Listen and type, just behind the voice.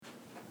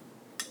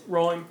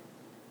Rolling.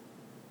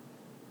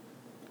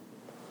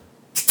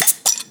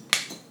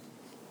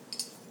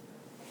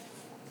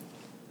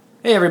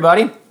 Hey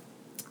everybody,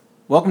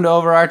 welcome to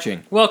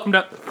Overarching. Welcome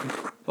to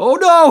Oh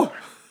no!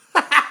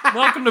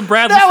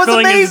 Bradley That was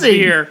spilling his amazing!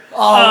 beer.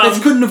 Oh,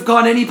 this couldn't have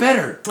gone any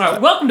better.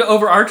 Welcome to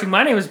Overarching.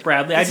 My name is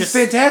Bradley. I This just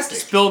is fantastic.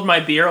 spilled my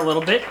beer a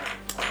little bit,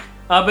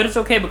 but it's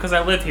okay because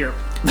I live here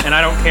and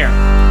I don't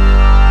care.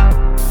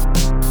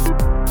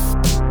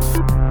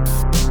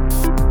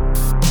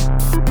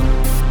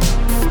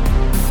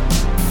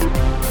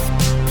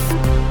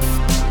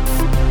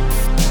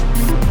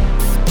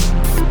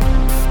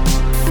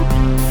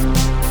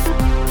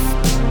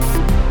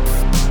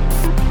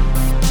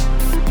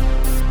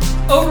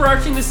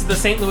 Overarching, this is the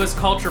St. Louis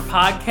Culture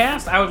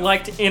Podcast. I would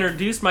like to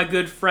introduce my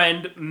good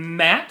friend,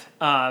 Matt.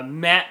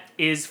 Matt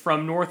is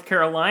from North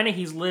Carolina.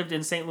 He's lived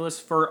in St. Louis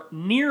for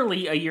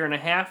nearly a year and a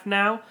half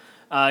now.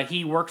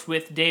 He works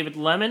with David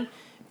Lemon,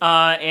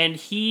 and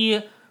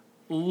he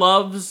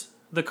loves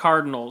the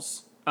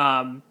Cardinals.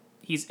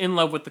 He's in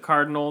love with the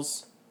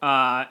Cardinals,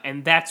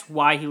 and that's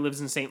why he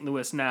lives in St.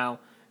 Louis now.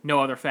 No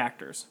other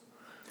factors.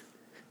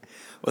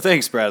 Well,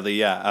 thanks, Bradley.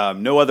 Yeah,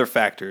 no other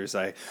factors.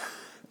 I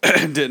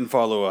didn't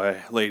follow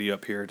a lady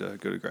up here to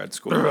go to grad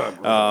school.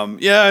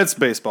 Yeah, it's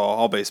baseball,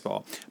 all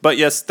baseball. But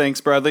yes, thanks,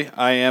 Bradley.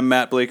 I am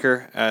Matt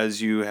Blaker. As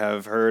you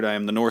have heard, I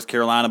am the North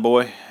Carolina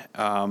boy.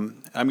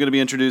 I'm going to be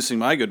introducing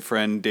my good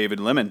friend, David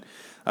Lemon.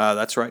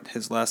 That's right.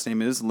 His last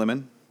name is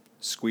Lemon.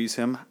 Squeeze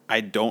him.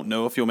 I don't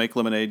know if you'll make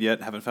lemonade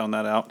yet. Haven't found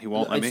that out. He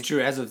won't let me. It's true,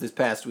 as of this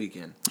past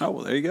weekend. Oh,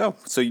 well, there you go.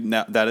 So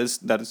now that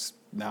is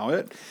now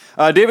it.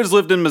 David's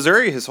lived in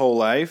Missouri his whole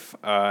life,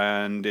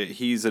 and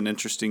he's an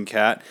interesting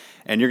cat.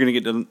 And you're going to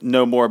get to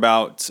know more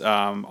about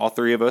all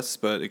three of us,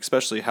 but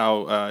especially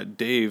how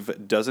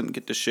Dave doesn't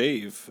get to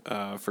shave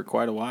for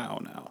quite a while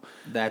now.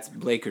 That's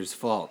Blaker's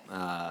fault.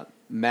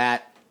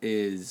 Matt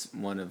is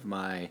one of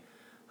my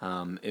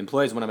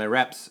employees, one of my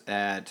reps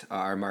at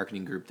our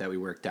marketing group that we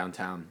work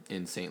downtown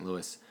in St.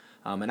 Louis.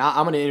 And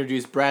I'm going to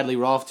introduce Bradley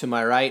Rolfe to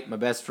my right, my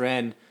best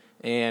friend,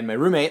 and my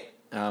roommate.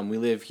 We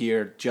live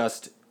here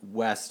just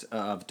west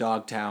of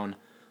Dogtown,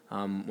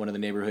 one of the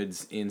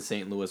neighborhoods in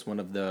St. Louis, one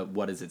of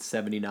the,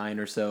 79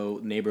 or so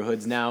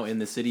neighborhoods now in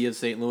the city of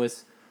St.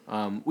 Louis.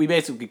 We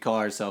basically call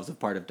ourselves a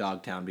part of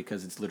Dogtown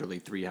because it's literally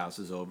 3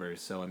 houses over.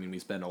 So, I mean, we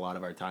spend a lot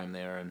of our time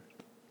there and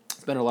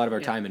spend a lot of our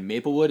time in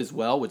Maplewood as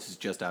well, which is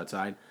just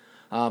outside.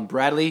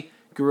 Bradley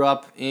grew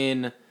up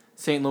in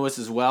St. Louis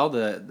as well,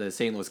 the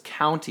St. Louis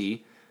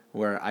County,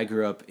 where I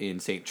grew up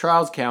in St.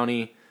 Charles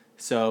County.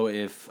 So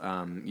if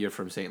you're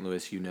from St.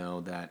 Louis, you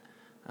know that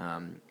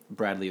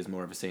Bradley is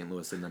more of a St.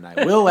 Louisan than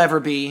I will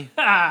ever be,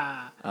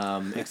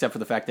 except for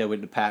the fact that I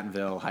went to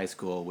Pattonville High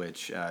School,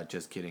 which,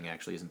 just kidding,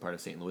 actually isn't part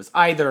of St. Louis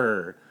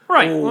either.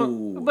 Right. Well,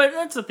 but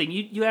that's the thing.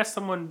 You ask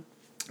someone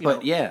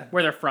where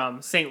they're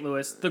from, St.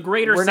 Louis, the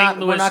greater St.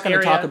 Louis We're not going to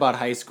area. talk about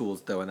high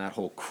schools, though, and that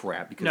whole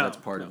crap, because that's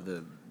part of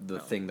the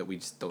thing that we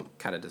just don't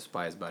kind of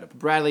despise about it. But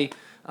Bradley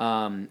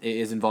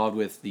is involved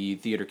with the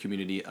theater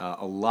community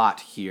a lot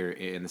here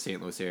in the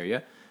St. Louis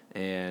area,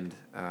 and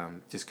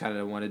just kind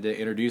of wanted to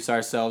introduce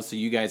ourselves so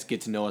you guys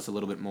get to know us a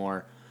little bit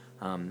more.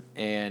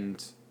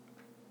 And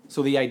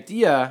so the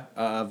idea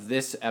of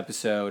this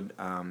episode,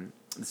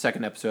 the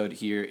second episode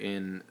here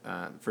in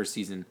the first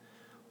season,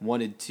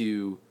 wanted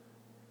to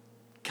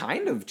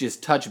kind of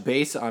just touch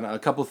base on a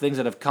couple things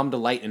that have come to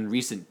light in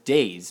recent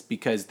days,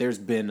 because there's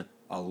been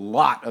a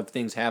lot of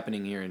things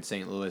happening here in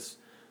St. Louis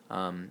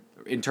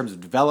in terms of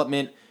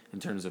development, in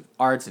terms of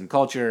arts and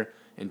culture,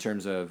 in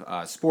terms of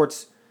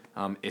sports,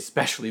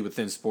 especially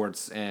within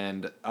sports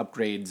and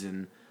upgrades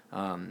and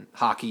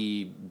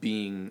hockey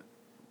being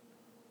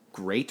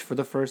great for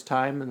the first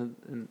time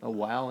in a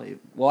while.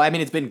 Well, I mean,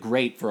 it's been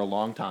great for a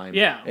long time.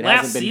 Yeah, it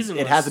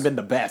hasn't been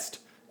the best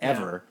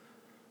ever,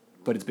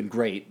 but it's been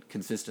great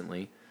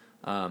consistently.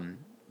 How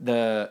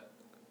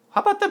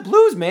about the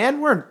Blues,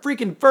 man? We're in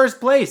freaking first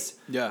place.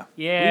 Yeah.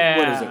 Yeah.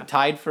 What is it?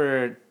 Tied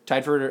for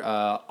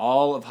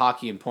all of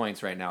hockey in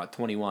points right now at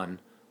 21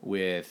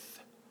 with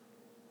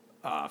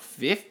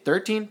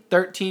 13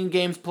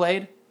 games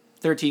played.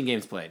 13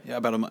 games played. Yeah,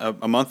 about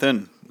a month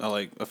in,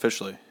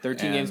 officially.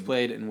 13 games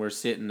played, and we're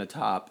sitting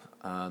atop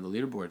the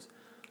leaderboards.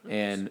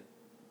 And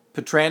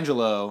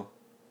Pietrangelo,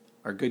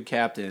 our good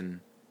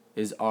captain,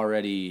 is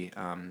already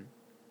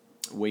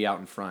way out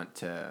in front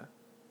to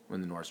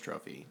win the Norris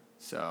Trophy.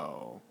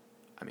 So,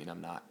 I mean,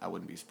 I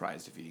wouldn't be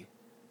surprised if he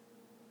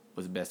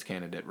was the best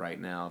candidate right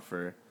now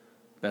for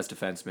best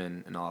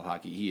defenseman in all of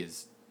hockey. He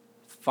is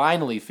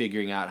finally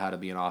figuring out how to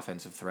be an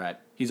offensive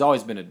threat. He's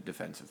always been a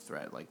defensive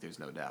threat, there's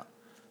no doubt.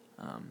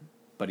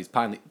 But he's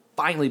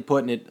finally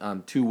putting it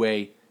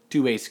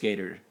two-way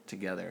skater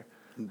together.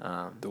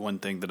 The one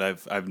thing that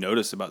I've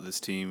noticed about this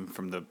team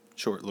from the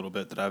short little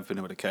bit that I've been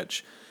able to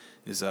catch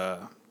is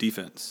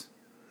defense.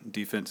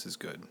 Defense is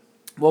good.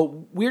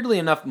 Well, weirdly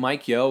enough,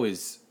 Mike Yeo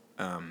is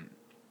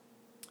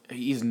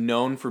he's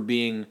known for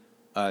being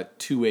a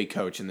two-way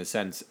coach in the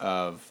sense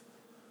of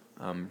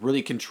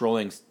really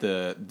controlling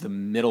the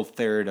middle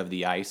third of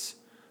the ice.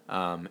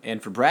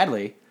 And for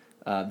Bradley,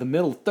 The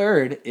middle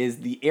third is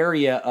the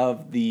area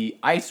of the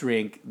ice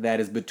rink that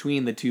is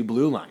between the two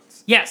blue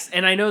lines. Yes,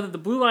 and I know that the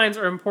blue lines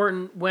are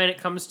important when it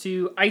comes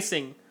to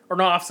icing or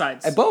no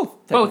offsides.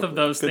 Both. Both of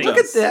those things. Look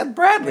at that,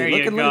 Bradley. There Look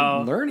you at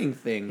go. learning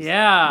things.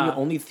 Yeah. You're the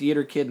only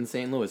theater kid in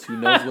St. Louis who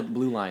knows what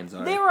blue lines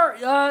are. They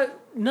were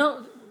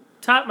no.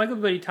 Todd, my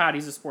good buddy Todd,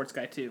 he's a sports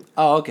guy too.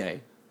 Oh, okay.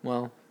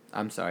 Well,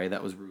 I'm sorry.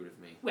 That was rude of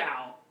me.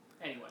 Well,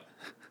 anyway.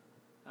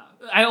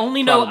 I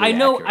only know Probably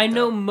accurate, I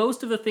know though.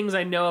 most of the things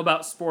I know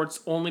about sports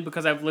only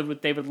because I've lived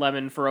with David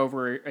Lemon for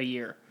over a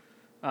year.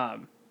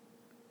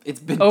 It's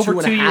been Over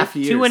 2.5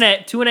 years.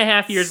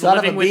 2.5 years Son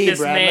of living a with bee, this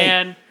Bradley.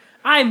 man.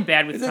 I'm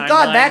bad with Is it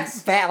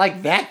timelines.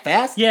 gone that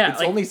fast? Yeah, It's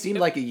like- only seemed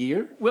like a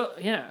year? Well,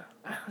 yeah.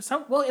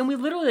 And we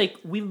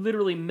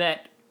literally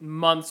met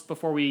months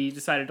before we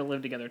decided to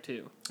live together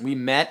too. We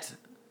met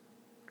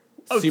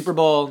Oh, Super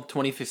Bowl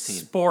 2015.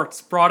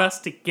 Sports brought us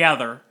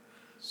together.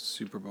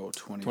 Super Bowl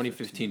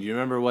 2015. Do you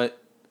remember what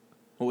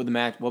was the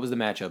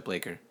matchup,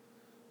 Blaker?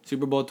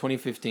 Super Bowl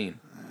 2015.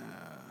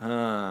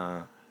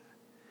 What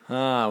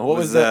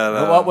was that,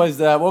 that?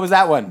 What was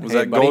that one? Was Hey,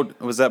 that buddy? gold?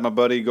 Was that my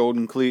buddy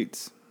Golden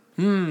Cleats?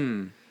 I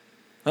don't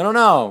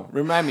know.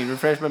 Remind me.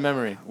 Refresh my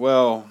memory.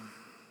 Well,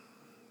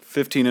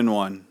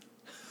 15-1.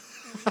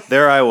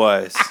 There I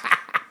was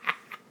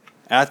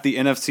at the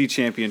NFC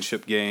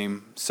Championship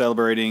game,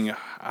 celebrating,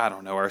 I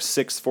don't know, our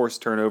 6th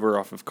forced turnover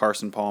off of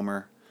Carson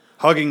Palmer,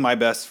 hugging my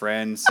best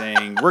friend,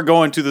 saying, "We're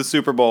going to the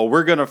Super Bowl.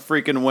 We're gonna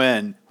freaking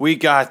win. We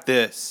got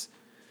this."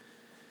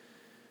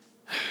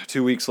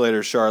 2 weeks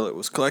later, Charlotte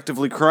was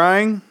collectively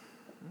crying,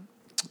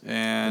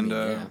 and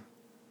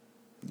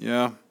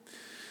yeah.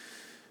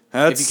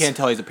 If you can't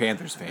tell, he's a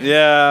Panthers fan.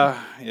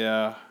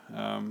 Yeah.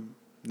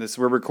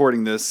 We're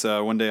recording this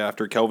one day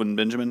after Kelvin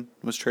Benjamin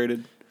was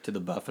traded. To the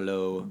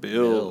Buffalo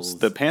Bills.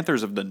 The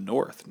Panthers of the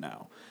North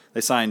now. They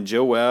signed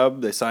Joe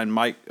Webb. They signed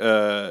Mike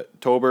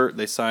Tolbert.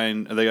 They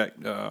signed. They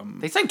got.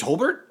 They signed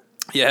Tolbert?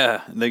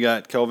 Yeah, they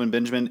got Kelvin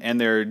Benjamin,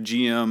 and their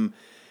GM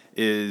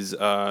is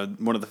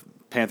one of the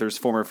Panthers'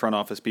 former front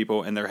office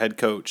people, and their head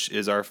coach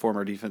is our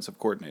former defensive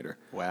coordinator.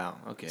 Wow.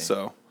 Okay.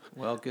 So,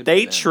 well, good.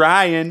 they for them.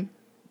 trying.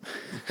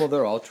 Well,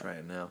 they're all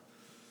trying now.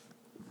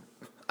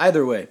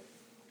 Either way,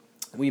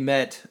 we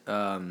met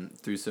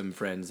through some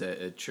friends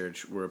at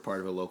church. We're a part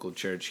of a local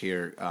church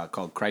here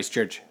called Christ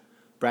Church.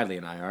 Bradley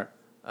and I are.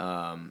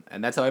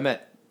 And that's how I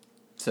met.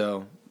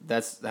 So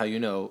that's how you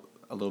know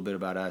a little bit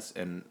about us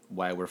and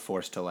why we're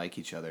forced to like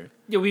each other.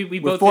 Yeah, we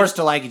We're both forced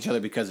to like each other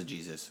because of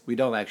Jesus. We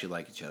don't actually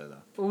like each other,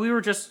 though. we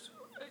were just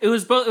it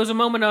was a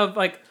moment of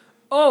like,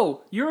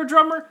 oh, you're a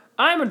drummer,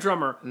 I'm a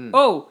drummer.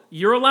 Oh,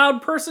 you're a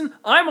loud person,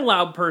 I'm a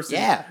loud person.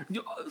 Yeah.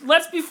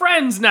 Let's be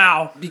friends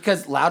now.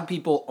 Because loud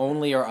people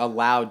only are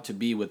allowed to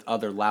be with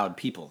other loud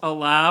people.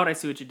 Allowed, I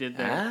see what you did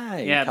there. Ah,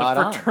 you yeah, caught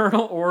the on.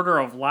 fraternal order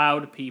of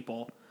loud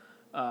people.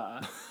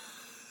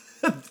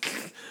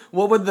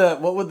 What would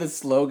the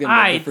slogan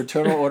be? The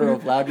fraternal order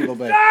of loud people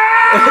be?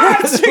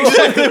 That's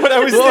exactly what I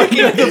was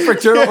thinking. The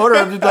fraternal order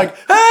of just like,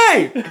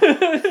 hey!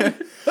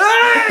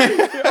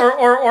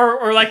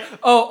 or like,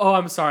 oh,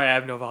 I'm sorry, I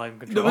have no volume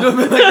control.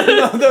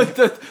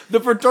 The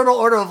fraternal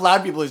order of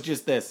loud people is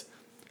just this.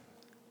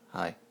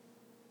 Hi.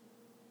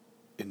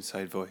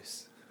 Inside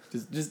voice.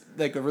 Just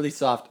like a really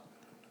soft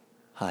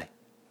hi.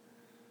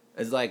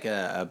 It's like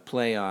a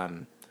play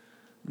on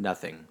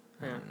nothing.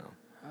 I don't know.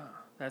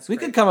 That's We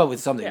great. could come up with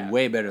something Yeah.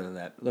 way better than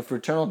that. The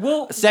fraternal.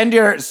 Well- send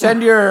your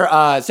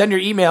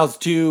emails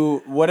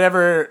to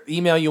whatever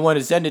email you want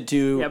to send it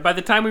to. Yeah, by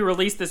the time we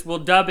release this, we'll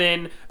dub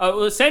in.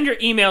 We'll send your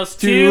emails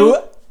To-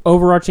 to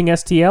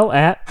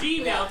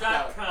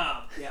overarchingstl@gmail.com.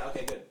 Yeah.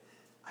 Okay. Good.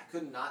 I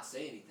could not say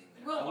anything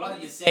there. Well, I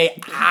wanted you- to say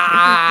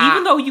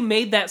Even though you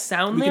made that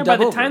sound We there, can by dub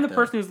the over time it, the though.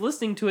 person who's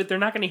listening to it, they're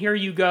not going to hear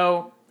you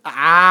go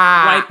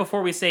ah. right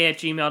before we say at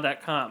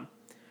gmail.com.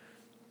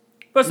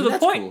 But so the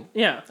That's point, cool.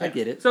 yeah, I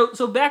get it. So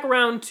back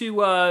around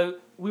to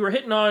we were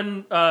hitting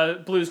on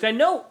Blues. I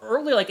know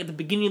early, like at the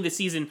beginning of the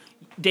season,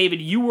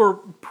 David, you were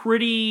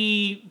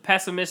pretty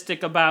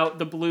pessimistic about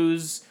the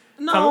Blues.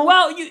 No.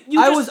 Well,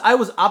 I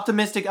was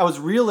optimistic. I was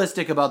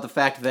realistic about the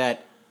fact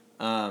that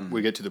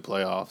We get to the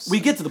playoffs.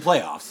 we get to the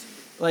playoffs.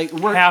 Like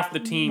half the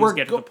teams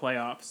get to the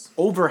playoffs.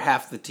 Over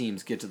half the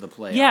teams get to the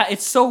playoffs. Yeah,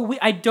 it's so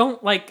I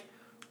don't like.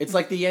 It's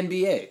like the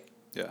NBA.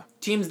 Yeah.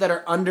 Teams that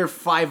are under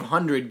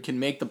 500 can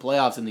make the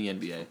playoffs in the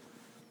NBA.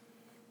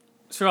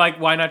 So like,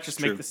 why not just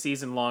True. make the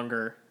season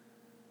longer?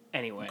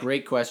 Anyway,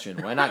 Great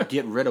question. Why not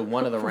get rid of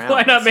one of the rounds?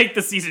 why not make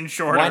the season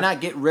shorter? Why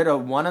not get rid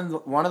of one of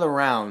the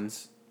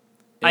rounds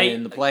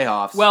in the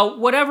playoffs? Well,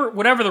 whatever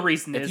the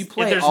reason if is, you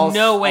play there's all,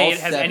 no way all it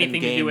has 7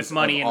 anything to do with games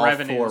money of and all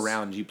revenues. 4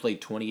 rounds, you play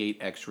 28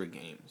 extra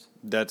games,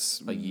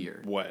 That's a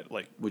year. What,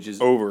 like, Which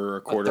is over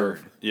a quarter?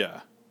 third.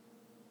 Yeah.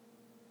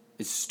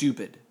 It's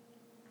stupid.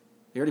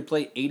 They already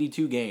play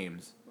 82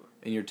 games,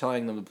 and you're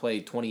telling them to play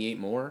 28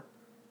 more?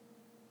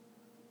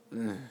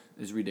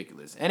 It's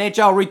ridiculous.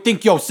 NHL,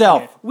 rethink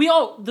yourself.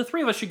 The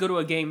three of us should go to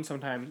a game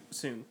sometime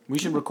soon. We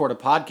should record a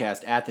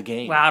podcast at the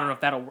game. Well, I don't know if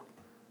that'll work.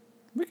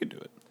 We could do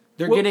it.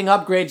 They're getting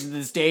upgrades to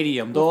the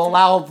stadium. They'll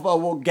allow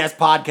guest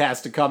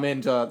podcasts to come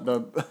into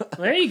the.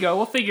 There you go.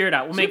 We'll figure it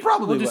out. We'll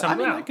Probably do will.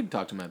 something I out. could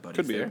talk to my buddies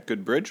Could be there. a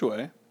good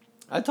bridgeway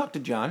I'd talk to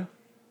John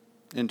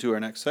into our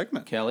next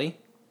segment. Kelly.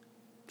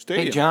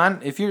 Stadium. Hey John,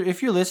 if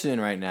you're listening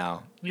right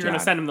now, You're going to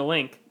John. send him the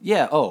link.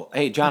 Yeah. Oh,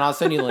 hey John, I'll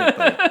send you the link.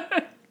 Buddy.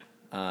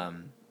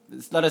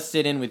 Just let us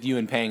sit in with you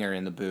and Panger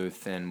in the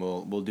booth, and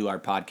we'll do our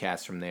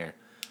podcast from there.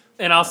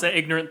 And I'll say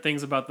ignorant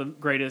things about the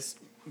greatest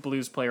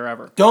Blues player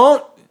ever.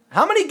 Don't.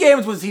 How many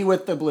games was he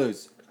with the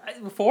Blues?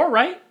 4,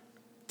 right?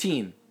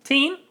 Teen.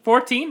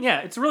 14?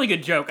 Yeah, it's a really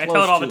good joke. I tell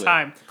Close it all to the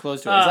time.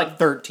 Close to it. It's like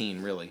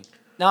 13, really.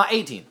 No,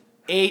 18.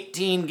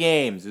 18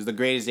 games. It was the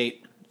greatest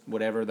 8,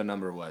 whatever the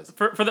number was.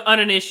 For the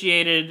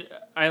uninitiated,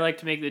 I like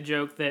to make the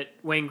joke that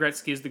Wayne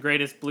Gretzky is the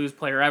greatest Blues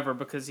player ever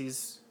because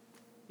he's...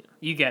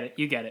 You get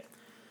it.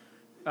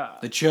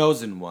 The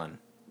Chosen One.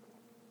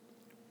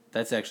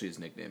 That's actually his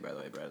nickname, by the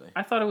way, Bradley.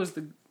 I thought it was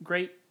the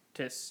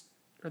greatest...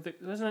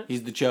 Wasn't it?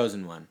 He's the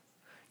Chosen One.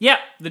 Yeah,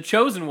 the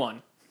chosen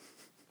one.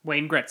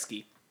 Wayne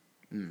Gretzky.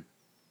 Did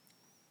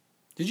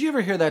you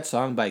ever hear that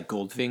song by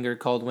Goldfinger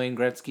called Wayne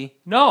Gretzky?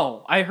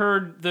 No, I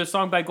heard the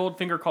song by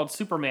Goldfinger called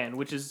Superman,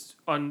 which is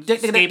on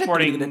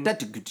skateboarding.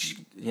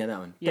 Yeah, that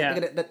one. Yeah.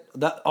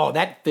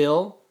 That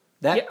fill.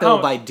 That Yeah, fill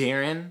oh. by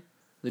Darren,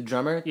 the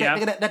drummer. Yeah.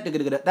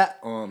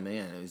 Oh,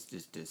 man, it was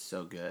just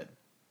so good.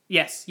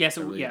 Yes, I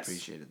really yes.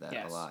 appreciated that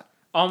Yes. a lot.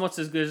 Almost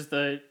as good as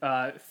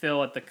the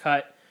fill at the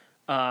cut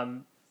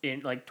in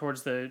like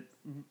towards the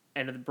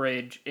end of the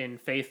bridge in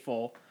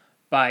Faithful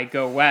by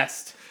Go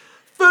West.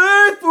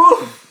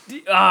 Faithful!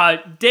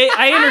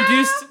 I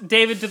introduced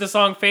David to the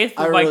song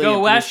Faithful I by really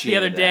Go West the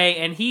other appreciated day,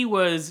 and he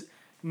was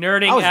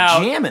nerding I was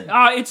out. jamming.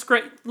 It's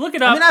great. Look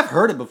it up. I mean, I've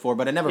heard it before,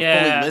 but I never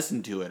Yeah. fully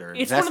listened to it or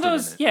It's one of invested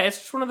those. in it. Yeah, it's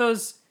just one of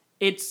those.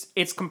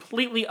 It's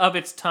completely of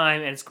its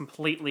time, and it's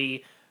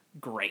completely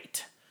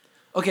great.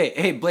 Okay,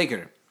 hey,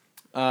 Blaker.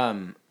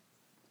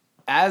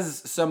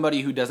 As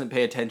somebody who doesn't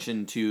pay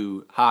attention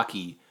to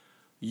hockey,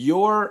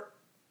 your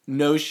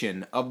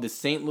notion of the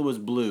St. Louis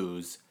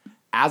Blues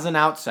as an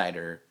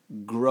outsider,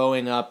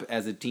 growing up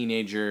as a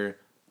teenager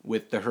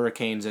with the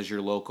Hurricanes as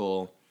your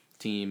local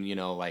team,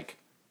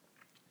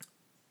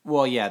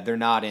 well, yeah, they're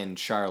not in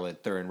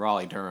Charlotte, they're in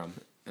Raleigh-Durham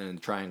and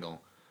the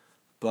Triangle.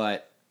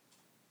 But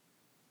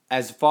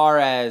as far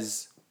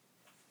as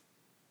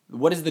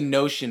what is the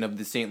notion of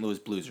the St. Louis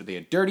Blues? Are they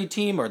a dirty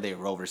team? Are they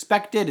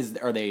well-respected?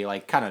 Are they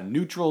like kind of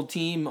neutral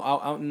team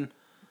out in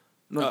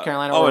North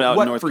Carolina? out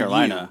what in North for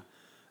Carolina.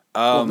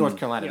 Well, North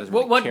Carolina doesn't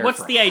really care What's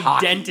for the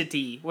hockey.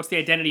 identity? What's the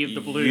identity of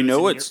the Blues? You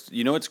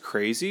know what's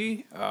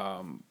crazy?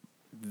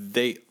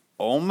 They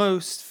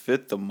almost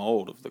fit the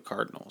mold of the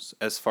Cardinals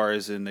as far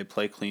as in they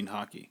play clean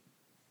hockey.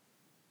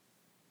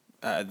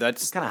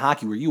 That's What kind of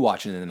hockey were you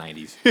watching in the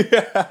 90s?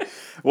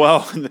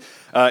 well,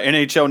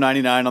 NHL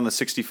 '99 on the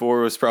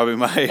 64 was probably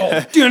my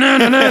pressing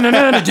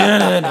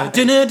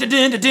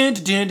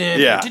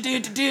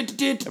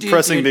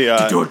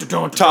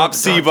the top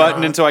C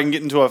button until I can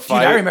get into a Dude,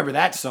 fight. I remember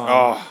that song.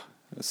 Oh,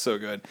 that's so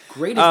good.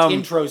 Greatest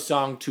intro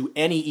song to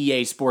any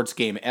EA sports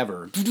game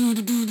ever.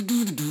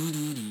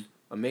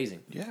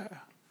 Amazing. Yeah,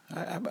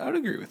 I would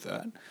agree with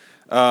that.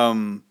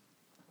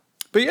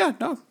 But yeah,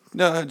 no,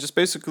 just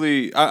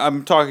basically,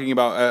 I'm talking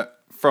about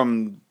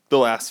from the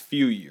last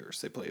few years.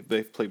 They've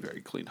played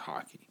very clean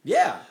hockey.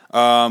 Yeah.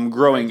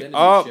 Growing Identity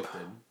up,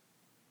 shifted.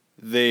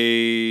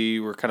 they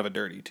were kind of a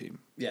dirty team.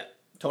 Yeah.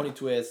 Tony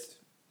Twist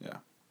Yeah.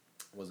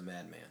 was a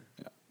madman.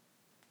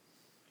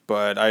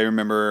 But I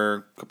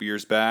remember a couple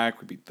years back,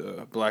 we beat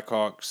the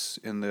Blackhawks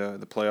in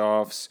the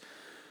playoffs.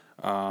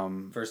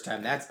 First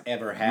time that's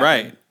ever happened.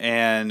 Right.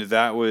 And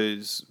they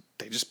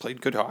just played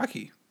good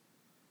hockey.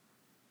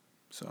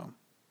 So,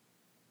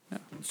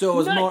 So it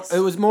was Nice.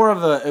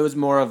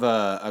 more of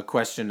a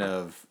question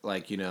of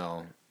like,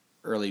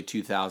 early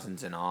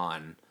 2000s and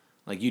on.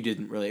 Like you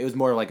didn't really, it was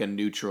more like a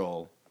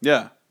neutral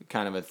yeah.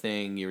 kind of a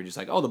thing. You were just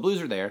like, oh, the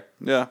Blues are there.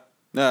 Yeah.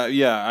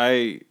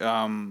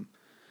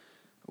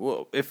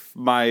 Well, if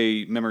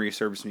my memory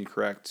serves me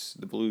correct,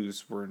 the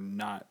Blues were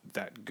not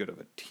that good of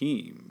a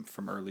team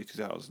from early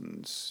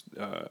 2000s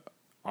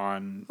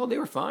on. Oh, they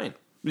were fine.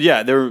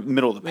 Yeah, they were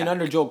middle of the I mean, pack.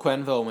 under Joel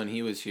Quenneville when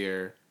he was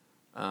here,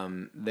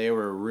 they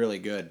were really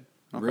good.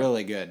 Okay.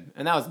 Really good.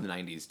 And that was in the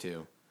 90s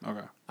too.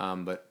 Okay.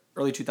 But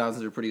early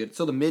 2000s are pretty good.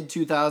 So the mid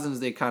 2000s,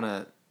 they kind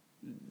of,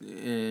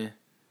 we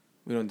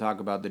don't talk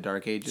about the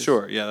dark ages.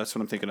 Sure, yeah, that's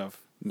what I'm thinking of.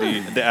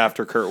 The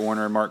after Kurt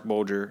Warner, Mark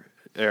Bolger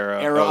era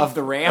Of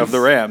the Rams? Of the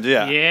Rams,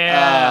 yeah.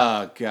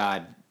 Yeah. Oh,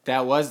 God.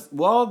 That was,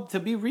 well, to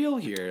be real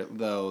here,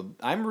 though,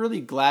 I'm really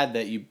glad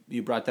that you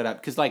brought that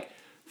up. Because, like,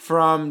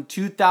 from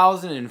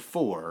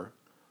 2004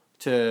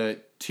 to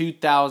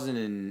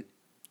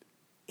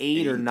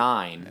 2008 or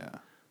 9,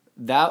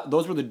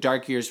 those were the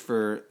dark years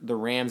for the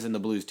Rams and the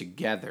Blues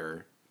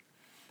together.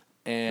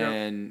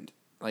 And,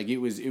 like, it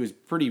was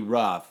pretty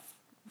rough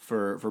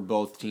for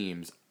both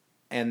teams.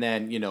 And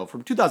then,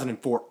 from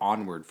 2004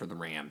 onward for the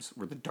Rams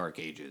were the dark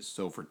ages.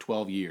 So for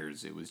 12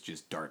 years, it was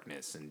just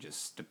darkness and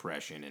just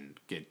depression and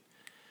get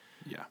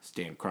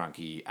Stan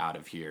Kroenke out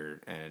of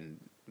here. And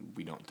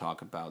we don't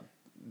talk about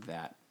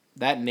that.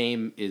 That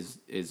name is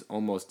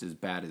almost as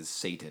bad as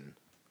Satan,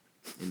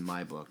 in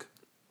my book.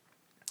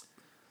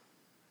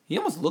 He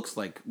almost looks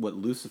like what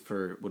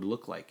Lucifer would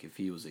look like if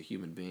he was a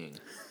human being.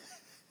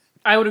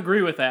 I would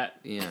agree with that.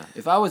 Yeah.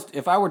 If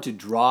I were to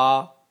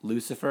draw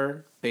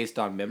Lucifer based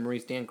on memory,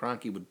 Stan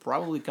Kroenke would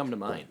probably come to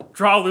mind.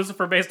 Draw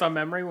Lucifer based on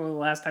memory. When was the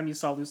last time you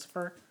saw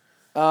Lucifer?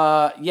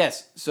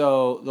 Yes.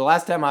 So the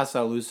last time I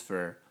saw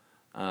Lucifer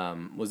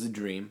was a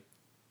dream.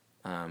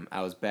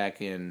 I was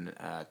back in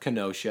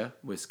Kenosha,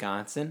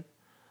 Wisconsin.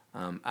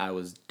 I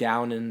was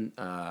down in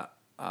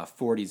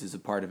 40s as a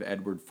part of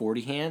Edward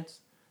Forty Hands.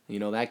 You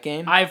know that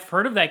game? I've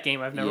heard of that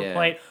game. I've never Yeah.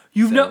 played. I've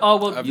you never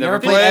never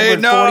played played.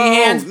 Edward No, 40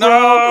 Hands, bro?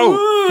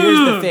 no.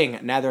 Here's the thing.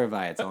 Neither have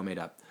I. It's all made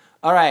up.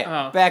 All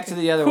right, back to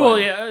the other Cool,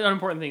 one. yeah,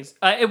 unimportant things.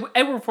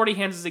 Edward 40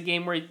 Hands is a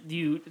game where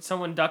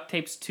someone duct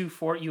tapes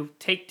you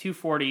take 2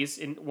 40s,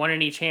 in one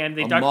in each hand.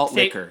 They duct malt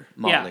tape, liquor.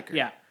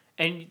 Yeah.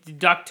 And you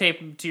duct tape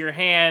them to your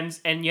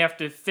hands, and you have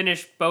to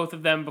finish both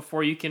of them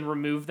before you can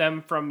remove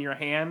them from your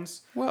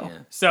hands. Well, Yeah.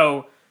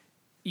 So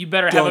you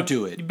better Don't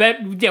do it.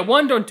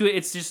 Don't do it.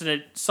 It's just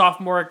a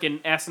sophomoric and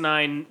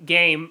asinine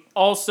game.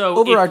 Also,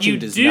 Overarching if you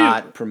does do,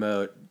 not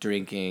promote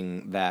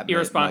drinking that much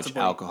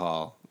Irresponsibly.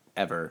 alcohol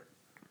ever.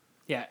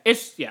 Yeah,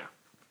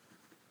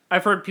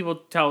 I've heard people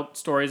tell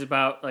stories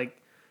about, like,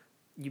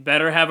 you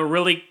better have a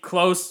really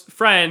close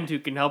friend who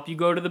can help you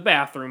go to the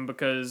bathroom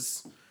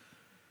because...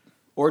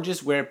 Or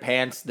just wear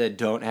pants that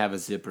don't have a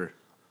zipper.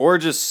 or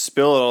just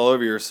spill it all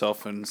over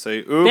yourself and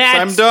say, "Oops, That's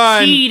I'm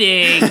done."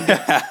 cheating!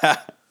 Yeah,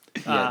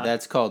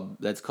 that's called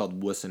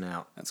wussing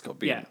out. That's called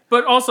being Yeah,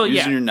 but also,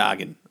 using your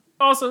noggin.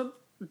 Also,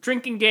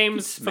 drinking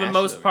games, for the Smash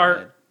most them, part,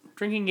 right?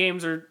 drinking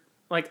games are,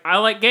 like, I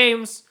like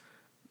games.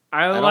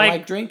 I I don't like,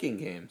 like drinking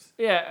games.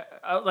 yeah,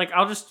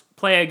 I'll just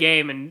play a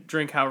game and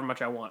drink however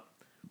much I want.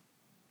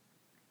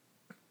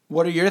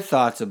 What are your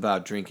thoughts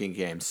about drinking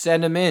games?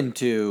 Send them in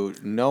to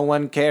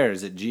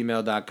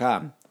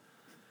noonecares@gmail.com.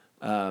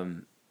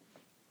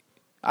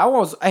 I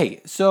want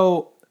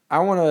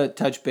to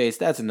touch base.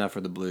 That's enough for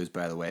the Blues,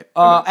 by the way.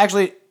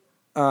 Actually,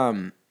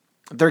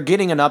 they're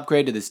getting an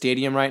upgrade to the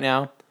stadium right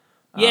now.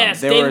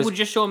 Yes, there David was- was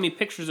just showing me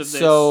pictures of this.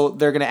 So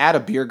they're going to add a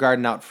beer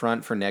garden out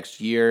front for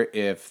next year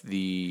if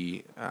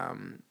the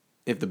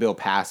bill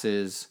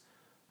passes.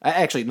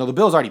 Actually, no, the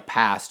bill's already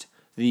passed.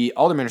 The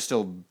aldermen are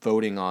still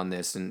voting on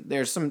this, and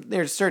there's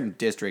certain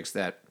districts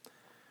that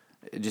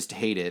just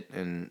hate it.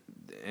 And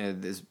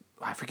this,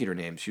 I forget her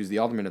name. She was the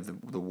alderman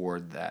of the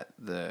ward I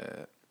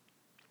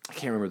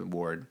can't remember the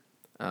ward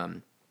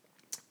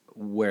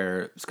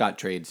where Scott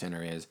Trade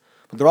Center is.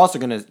 But they're also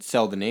going to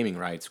sell the naming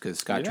rights because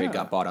Scott Trade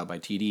got bought out by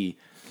TD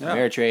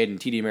Ameritrade, and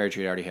TD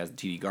Ameritrade already has the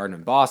TD Garden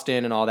in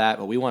Boston and all that.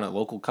 But we want a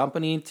local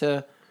company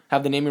to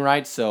have the naming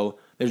rights, so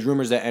there's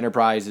rumors that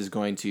Enterprise is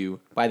going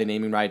to buy the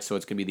naming rights, so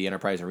it's going to be the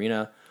Enterprise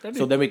Arena.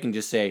 So then we can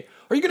just say,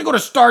 "Are you going to go to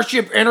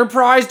Starship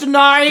Enterprise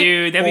tonight?"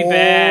 Dude, that'd be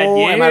bad.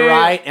 Am I Yeah.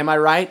 right? Am I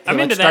right? I'm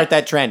Let's into start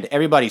that. that trend.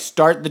 Everybody,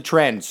 start the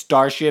trend.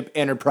 Starship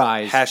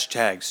Enterprise.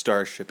 Hashtag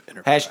Starship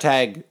Enterprise.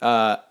 Hashtag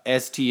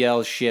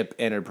STL Ship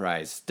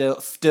Enterprise.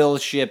 Still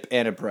Ship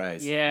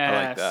Enterprise. Yes.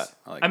 I like that.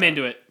 I'm that.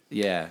 into it.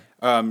 Yeah.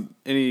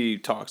 Any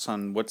talks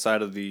on what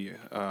side of the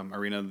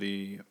arena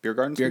the beer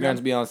gardens? Beer gonna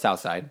gardens be on the south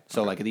side,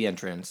 so like at the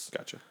entrance.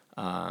 Gotcha.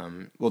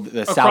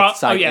 The south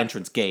side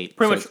entrance gate.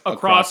 Pretty so much it's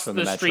across from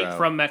the street Metro.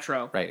 from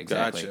Metro. Right,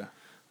 exactly.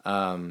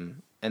 Gotcha.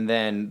 And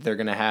then they're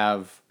gonna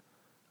have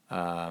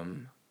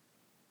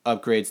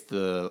upgrades to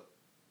the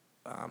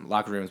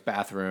locker rooms,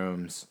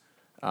 bathrooms.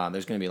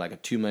 There's gonna be like a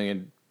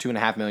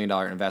 $2.5 million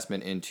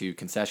investment into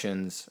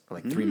concessions, or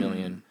like $3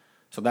 million.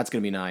 So that's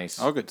gonna be nice.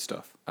 All good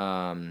stuff.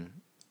 And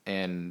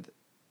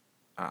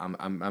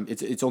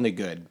it's only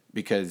good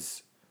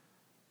because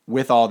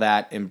with all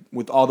that and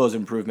with all those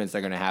improvements that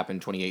are going to happen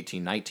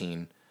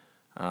 2018-19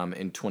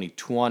 in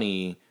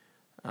 2020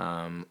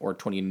 or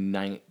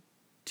 2019-20.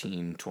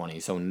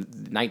 So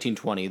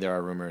 1920 there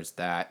are rumors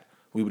that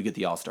we would get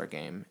the All-Star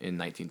game in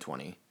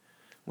 1920,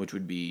 which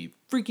would be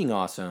freaking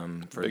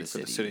awesome for Big the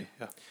city. For the city,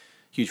 yeah.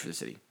 Huge for the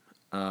city.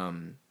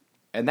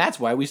 And that's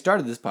why we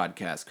started this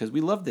podcast, because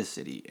we love this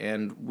city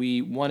and we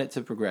want it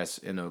to progress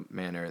in a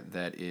manner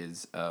that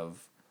is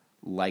of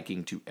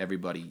liking to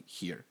everybody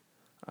here.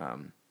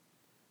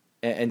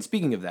 And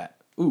speaking of that,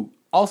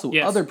 also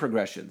Yes. other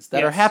progressions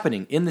that are Yes.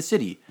 happening in the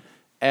city,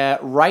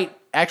 right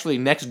actually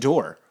next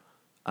door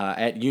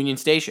at Union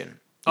Station.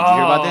 Did you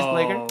hear about this,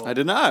 Blaker? I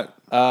did not.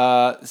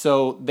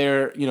 So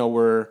there,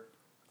 were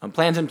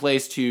plans in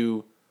place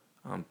to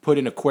put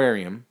an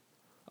aquarium,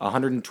 a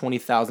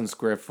 120,000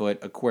 square foot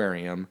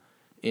aquarium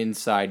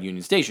inside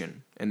Union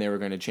Station, and they were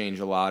going to change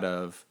a lot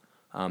of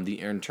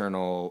the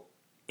internal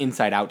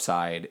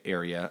inside-outside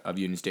area of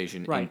Union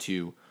Station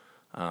into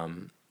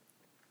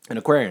an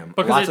aquarium.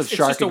 Because Lots it's of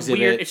shark just a exhibits.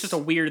 weird. It's just a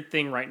weird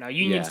thing right now.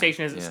 Union Yeah,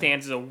 Station, as it yeah.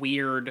 stands, is a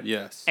weird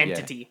Yes.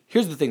 entity.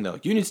 Here's the thing,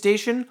 though. Union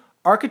Station,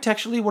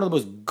 architecturally, one of the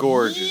most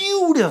Gorgeous.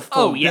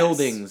 beautiful yes.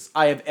 buildings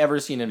I have ever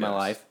seen in my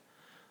life.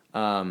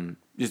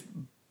 Just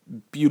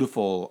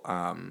beautiful,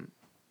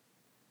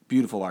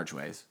 beautiful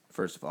archways.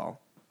 First of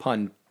all,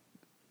 pun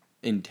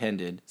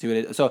intended. See what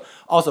it, so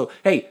also,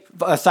 hey,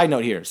 a side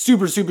note here.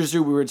 Super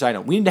weird side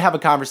note. We need to have a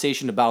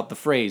conversation about the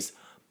phrase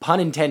pun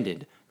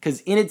intended,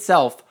 because in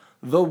itself,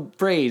 the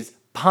phrase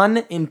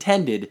pun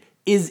intended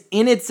is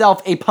in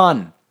itself a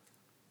pun.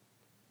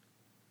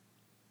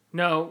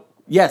 No.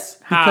 Yes,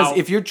 because How?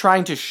 if you're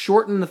trying to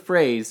shorten the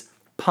phrase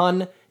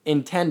pun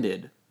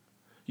intended,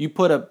 you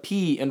put a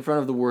P in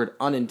front of the word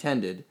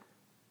unintended,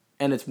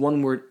 and it's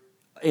one word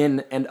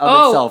in and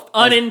of itself.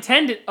 as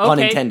Unintended. Okay.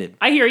 unintended.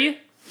 I hear you.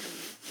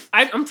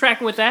 I'm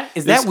tracking with that.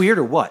 Is that weird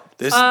or what?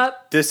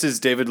 This is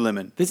David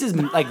Lemon. This is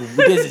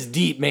this is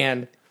deep,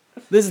 man.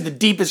 This is the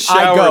deepest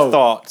I Shower go.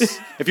 thoughts.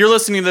 If you're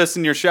listening to this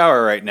in your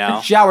shower right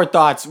now, Shower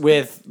thoughts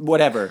with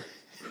whatever.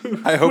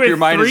 I hope With your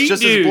mind is three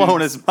just dudes. as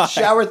blown as mine.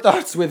 Shower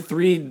thoughts with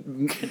three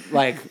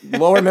like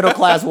lower middle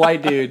class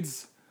white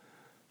dudes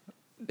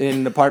in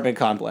an apartment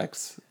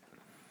complex.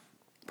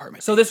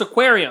 So this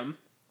aquarium,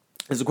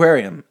 This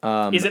aquarium.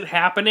 is it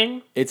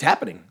happening It's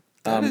happening.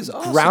 That is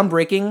awesome.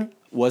 Groundbreaking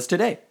was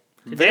today.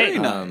 Very today?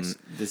 nice.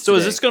 This So is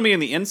today. this going to be in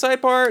the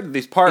inside part?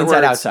 This part Inside, where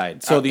it's-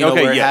 outside. So, you know,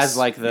 where it has,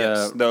 like, the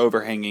yes, the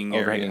overhanging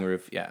overhanging area.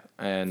 roof? Yeah.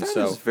 And That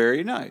so is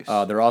very nice.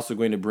 they're also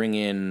going to bring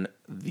in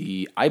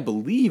I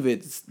believe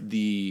it's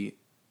the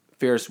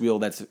Ferris wheel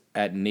that's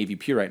at Navy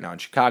Pier right now in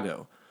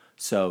Chicago.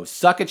 So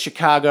suck it,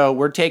 Chicago.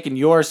 We're taking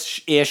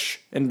yours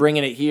ish and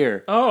bringing it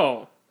here.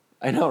 Oh.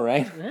 I know,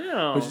 right?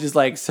 No. Which is just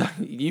like, so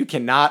you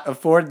cannot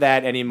afford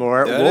that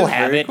anymore. That We'll is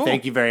have very it. cool.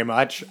 Thank you very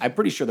much. I'm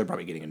pretty sure they're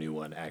probably getting a new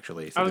one,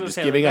 actually. So I was they're gonna just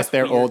say, giving like, us that's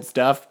their weird. old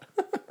stuff.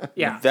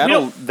 Yeah.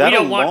 That'll- we that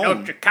don't want no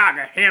alone-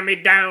 Chicago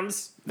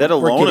hand-me-downs. that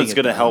alone getting is it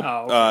going to done. help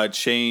Oh, okay.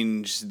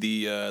 change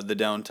the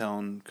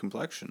downtown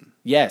complexion.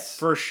 Yes.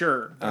 For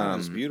sure. That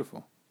is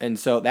beautiful. And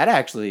so that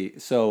actually,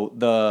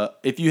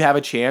 if you have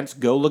a chance,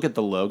 go look at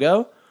the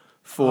logo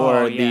for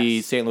Oh, the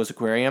yes. St. Louis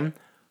Aquarium.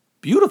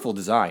 Beautiful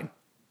design.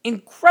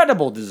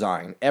 Incredible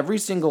design. Every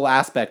single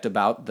aspect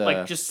about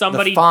Like, just the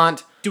somebody-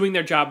 font. Doing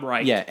their job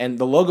right. Yeah, and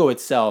the logo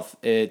itself,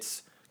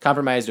 it's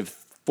comprised of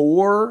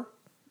 4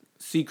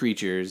 sea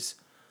creatures,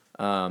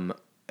 a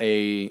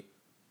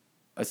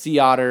sea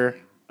otter,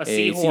 A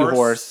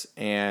seahorse,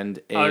 and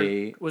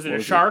a was it what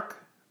a shark?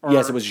 Or-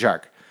 Yes, it was a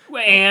shark.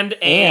 And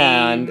a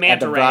And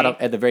manta ray.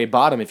 at the very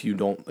bottom, if you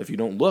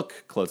don't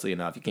look closely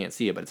enough, you can't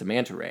see it, but it's a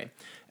manta ray.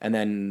 And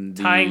then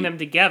tying them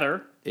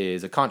together,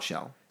 is a conch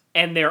shell,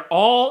 and they're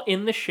all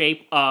in the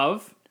shape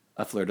of.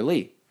 a fleur de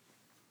lis.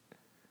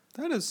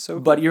 That is so.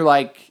 But you're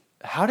like,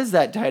 how does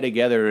that tie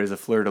together as a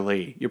fleur de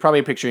lis? You're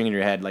probably picturing in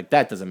your head like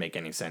that doesn't make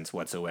any sense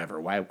whatsoever.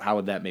 Why? How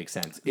would that make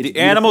sense? It's the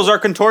animals are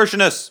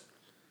contortionists.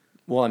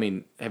 Well, I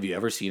mean, have you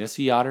ever seen a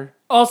sea otter?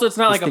 Also, it's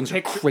not These like things a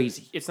are picture.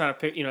 crazy. It's not a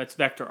pic. It's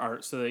vector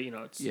art, so that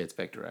it's. Yeah, it's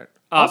vector art.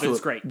 But it's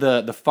great.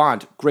 The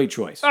font, great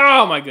choice.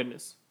 Oh my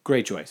goodness.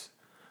 Great choice.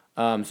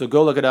 So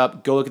go look it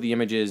up. Go look at the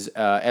images.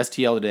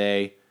 STL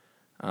Today,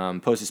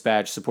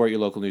 Post-Dispatch, support your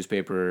local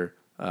newspaper.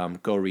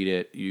 Go read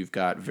it. You've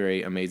got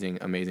very amazing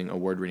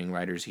award-winning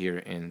writers here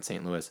in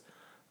St. Louis.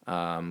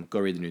 Go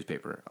read the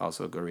newspaper.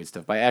 Also, go read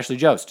stuff by Ashley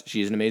Jost.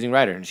 She's an amazing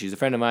writer, and she's a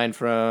friend of mine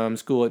from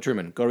school at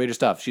Truman. Go read her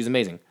stuff. She's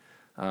amazing.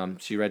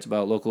 She writes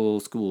about local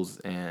schools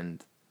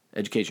and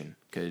education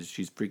because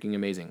she's freaking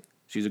amazing.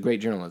 She's a great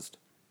journalist.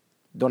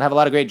 Don't have a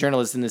lot of great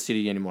journalists in this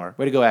city anymore.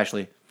 Way to go,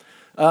 Ashley.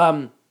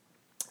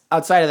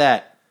 Outside of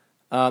that,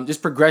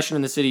 just progression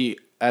in the city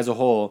as a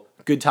whole,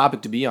 good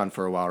topic to be on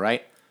for a while,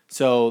 right?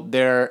 So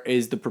there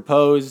is the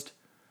proposed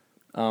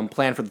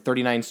plan for the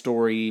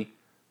 39-story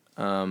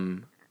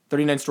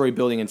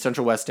building in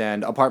Central West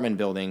End, apartment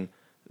building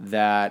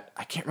that,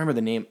 I can't remember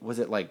the name. Was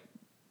it like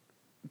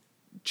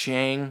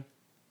Chang?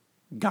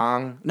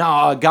 Gong?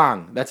 No,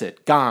 Gong. That's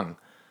it. Gong.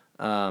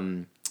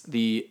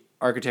 The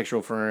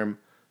architectural firm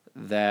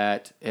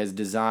that has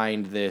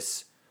designed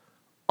this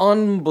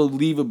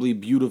unbelievably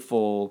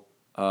beautiful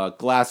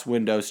glass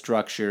window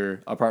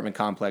structure apartment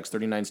complex,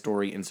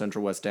 39-story in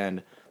Central West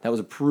End, that was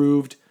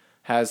approved,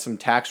 has some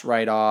tax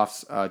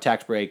write-offs,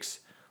 tax breaks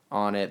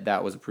on it.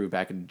 That was approved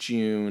back in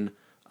June.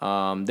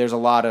 There's a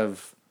lot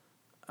of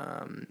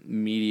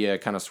media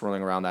kind of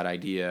swirling around that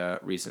idea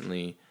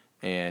recently,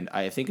 and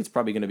I think it's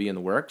probably going to be in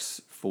the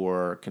works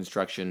for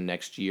construction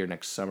next year,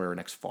 next summer, or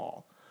next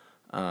fall.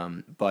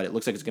 But it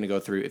looks like it's going to go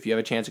through. If you have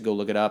a chance to go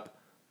look it up.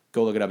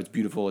 It's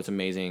beautiful. It's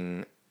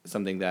amazing.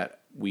 Something that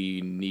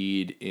we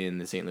need in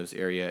the St. Louis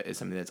area is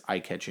something that's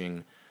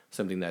eye-catching,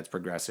 something that's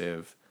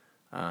progressive,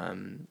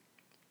 and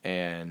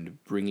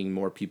bringing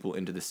more people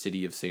into the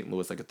city of St.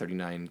 Louis, like a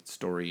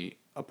 39-story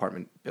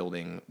apartment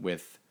building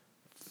with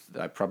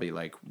probably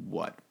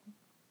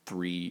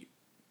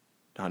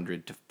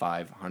 300 to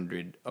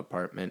 500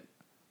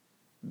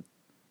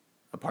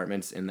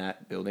 apartments in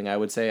that building, I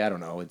would say. I don't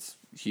know. It's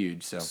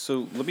huge.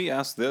 So let me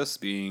ask this: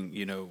 being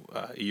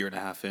a year and a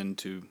half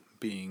into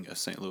being a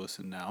St.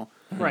 Louisan now,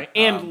 Right.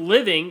 And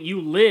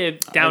you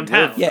live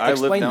downtown. Yeah, I live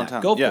explain that.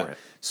 downtown. Go Yeah. for it.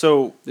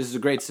 So This is a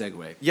great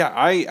segue. yeah,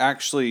 I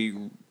actually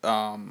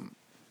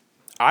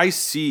I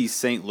see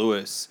St.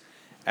 Louis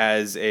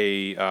as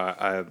a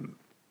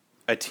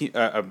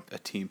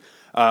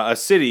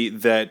city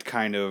that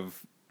kind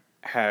of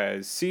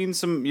has seen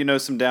some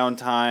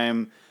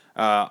downtime.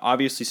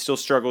 Obviously, still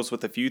struggles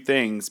with a few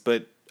things,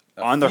 but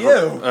on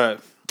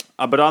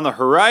the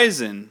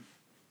horizon,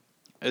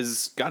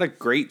 has got a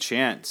great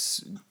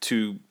chance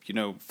to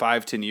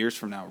 5-10 years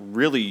from now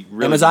really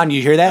Amazon,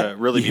 you hear that?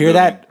 Really you hear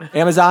that?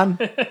 Amazon,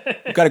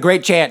 we've got a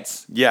great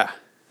chance. Yeah.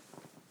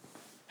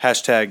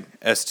 Hashtag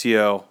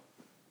STL.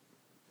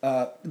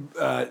 The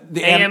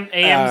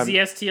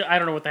AMZSTL. I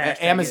don't know what the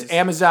hashtag is.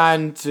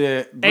 Amazon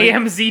to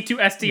AMZ to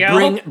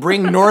STL.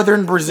 bring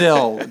northern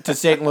Brazil to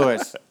St.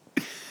 Louis.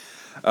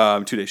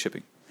 2-day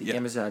shipping. The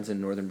Amazon's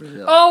in northern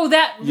Brazil. Oh,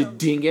 that You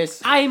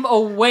dingus. I'm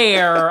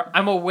aware.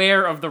 I'm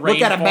aware of the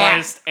Look at a map.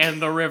 rainforest and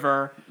the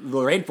river. The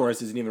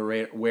rainforest isn't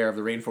even aware of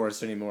the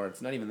rainforest anymore.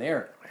 It's not even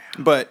there.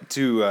 But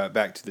to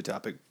back to the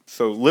topic.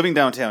 So living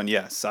downtown,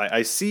 yes,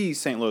 I see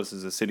St. Louis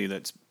as a city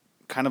that's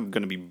kind of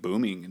going to be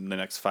booming in the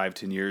next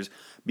 5-10 years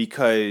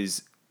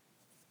because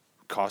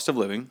cost of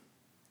living,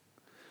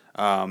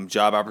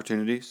 job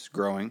opportunities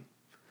growing,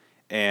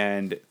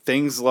 and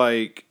things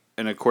like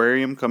an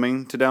aquarium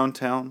coming to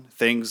downtown,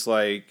 things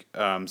like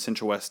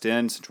Central West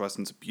End. Central West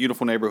End's a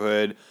beautiful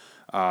neighborhood,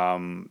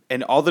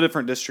 and all the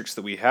different districts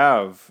that we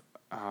have.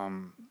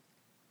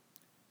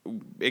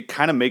 It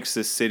kind of makes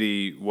this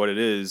city what it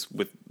is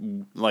with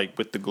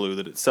the glue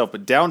that itself.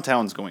 But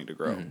downtown's going to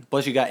grow.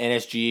 Plus, you got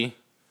NSG.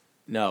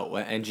 No,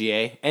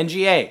 NGA.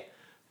 NGA.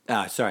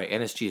 Sorry,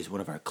 NSG is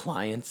one of our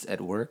clients at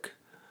work.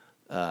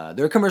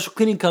 They're a commercial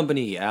cleaning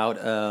company out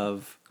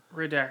of...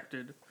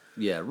 Redacted.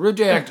 Yeah,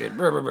 redacted.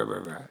 Brr, brr, brr,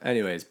 brr, brr.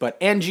 Anyways, but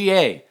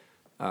NGA,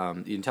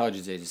 the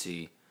intelligence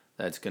agency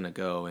that's going to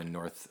go in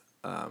North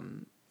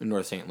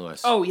St.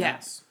 Louis. Oh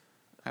yes.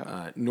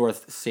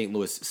 North St.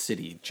 Louis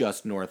City,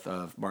 just north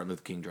of Martin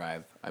Luther King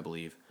Drive, I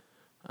believe.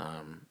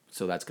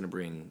 So that's going to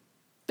bring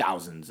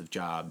thousands of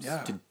jobs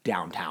to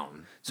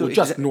downtown. So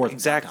just north.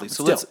 Exactly. Of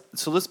downtown,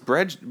 So let's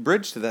bridge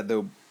to that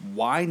though.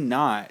 Why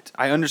not?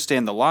 I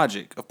understand the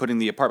logic of putting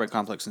the apartment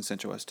complex in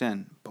Central West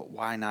End, but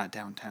why not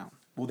downtown?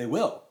 Well, they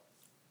will.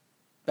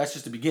 That's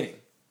just the beginning.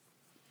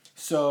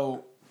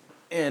 So,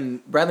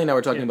 and Bradley and I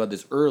were talking about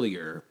this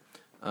earlier.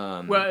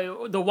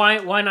 Well, the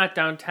why not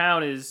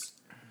downtown is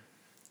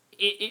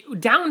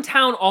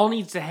downtown all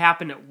needs to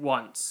happen at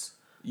once.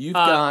 You've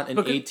got an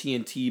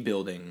AT&T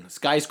building,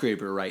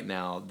 skyscraper right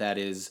now that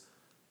is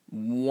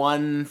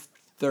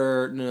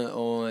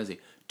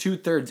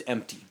 2/3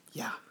 empty.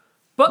 Yeah.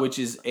 Which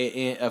is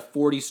a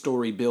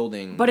 40-story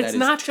building. But it's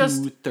not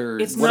just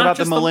 2/3. What about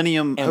the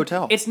Millennium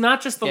Hotel? It's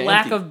not just the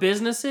lack empty. of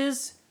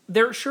businesses.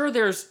 There's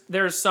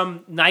some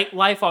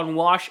nightlife on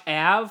Wash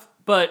Ave,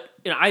 but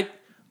I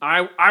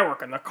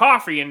work in the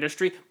coffee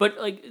industry, but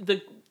like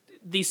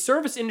the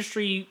service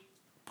industry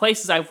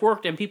places I've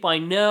worked and people I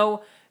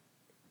know,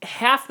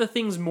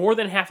 more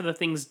than half of the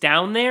things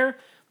down there,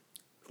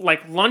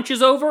 like lunch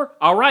is over,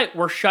 all right,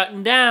 we're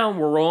shutting down,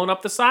 we're rolling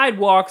up the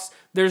sidewalks.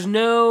 There's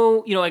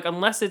no,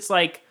 unless it's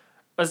like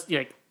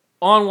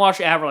on Wash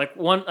Ave,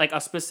 like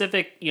a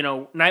specific,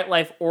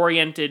 nightlife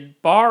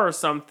oriented bar or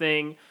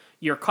something,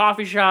 your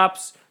coffee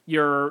shops,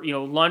 your,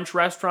 lunch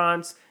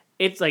restaurants,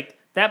 it's like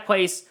that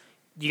place,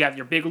 you got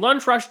your big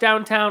lunch rush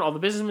downtown, all the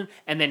businessmen,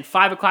 and then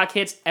 5 o'clock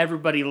hits,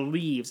 everybody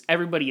leaves.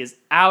 Everybody is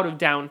out of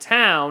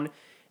downtown.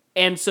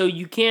 And so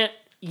you can't,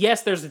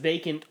 yes, there's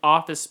vacant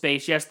office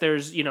space. Yes,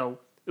 there's,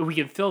 we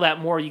can fill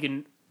that more. You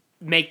can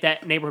make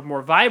that neighborhood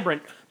more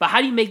vibrant. But how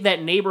do you make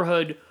that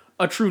neighborhood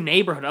a true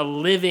neighborhood, a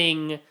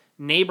living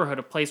neighborhood,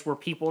 a place where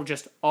people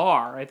just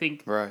are? I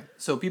think. Right.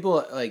 So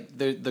people, like,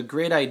 the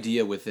great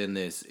idea within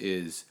this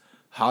is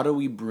how do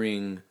we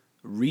bring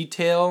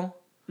retail,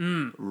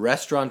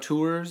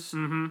 restaurateurs,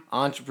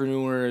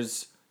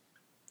 entrepreneurs,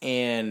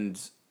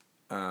 and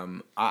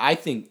I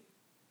think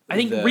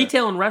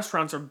retail and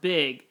restaurants are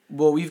big.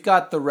 Well, we've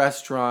got the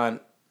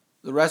restaurant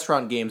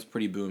game's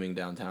pretty booming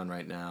downtown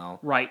right now.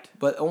 Right.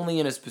 But only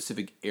in a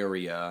specific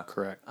area.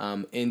 Correct.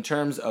 In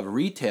terms of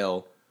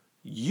retail,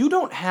 you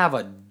don't have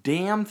a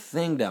damn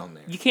thing down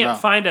there. You can't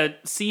find a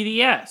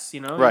CVS,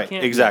 Right,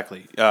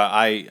 exactly.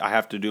 I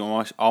have to do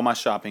all my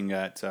shopping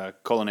at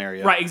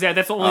Culinaria. Right, exactly.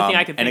 That's the only thing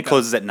I can think of. And it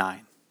closes at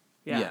 9.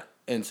 Yeah.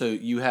 And so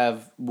you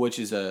have, which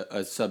is a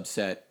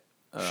subset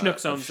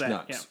Schnucks owns that.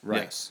 Schnucks, Yeah.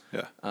 right. Yes.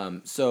 Yeah.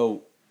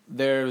 So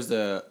there's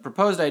the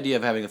proposed idea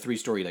of having a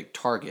 3-story like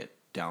Target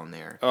down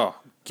there. Oh,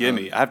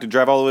 gimme. I have to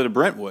drive all the way to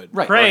Brentwood.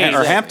 Right.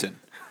 Or Hampton.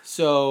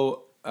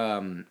 So,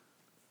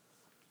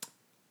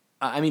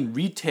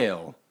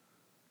 retail,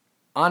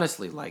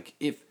 honestly,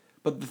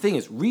 but the thing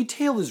is,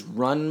 retail is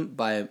run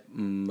by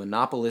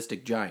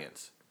monopolistic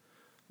giants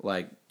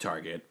like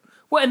Target.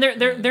 Well, and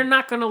they're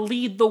not going to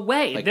lead the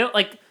way. They're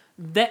like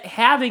that.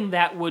 Having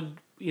that would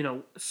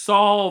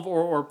solve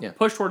or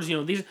push towards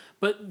these,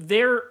 but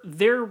they're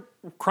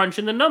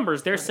crunching the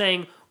numbers. They're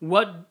saying,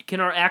 what can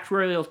our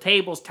actuarial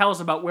tables tell us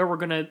about where we're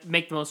going to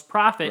make the most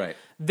profit? Right.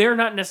 They're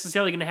not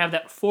necessarily going to have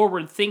that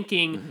forward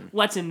thinking.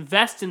 Let's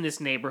invest in this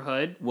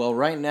neighborhood. Well,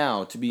 right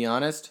now, to be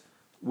honest,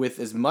 with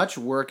as much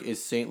work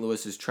as St.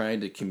 Louis is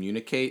trying to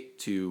communicate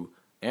to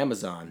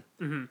Amazon,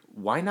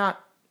 why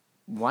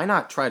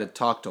not try to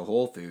talk to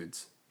Whole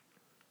Foods,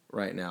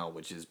 right now,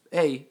 which is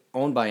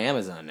owned by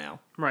Amazon now.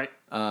 Right.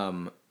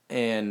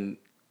 And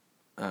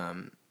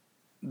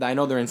I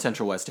know they're in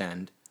Central West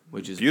End,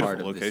 which is Beautiful part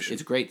of location. this.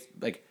 It's great.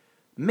 Like,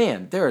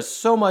 man, there is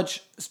so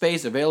much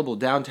space available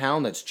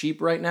downtown that's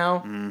cheap right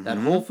now that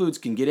Whole Foods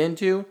can get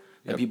into,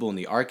 that people in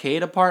the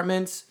arcade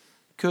apartments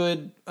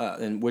could,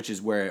 and which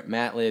is where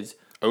Matt lives.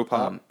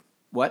 OPOP.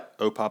 What?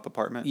 OPOP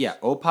apartment. Yeah,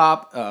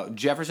 OPOP.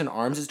 Jefferson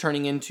Arms is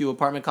turning into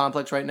apartment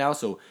complex right now.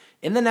 So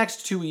in the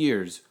next 2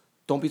 years,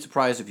 don't be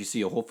surprised if you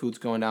see a Whole Foods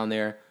going down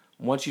there.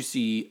 Once you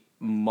see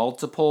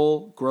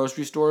multiple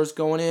grocery stores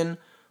going in,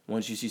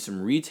 once you see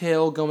some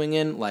retail going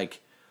in,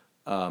 like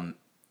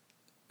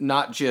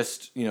not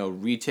just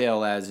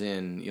retail as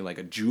in like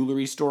a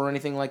jewelry store or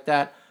anything like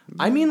that.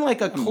 I mean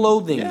like a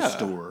clothing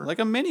store, like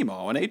a mini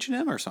mall, an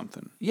H&M or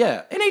something.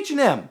 Yeah, an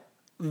H&M.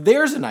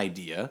 There's an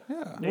idea.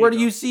 Yeah. Where do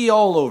you see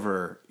all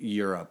over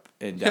Europe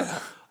and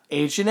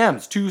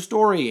H&M's,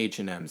 2-story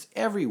H&M's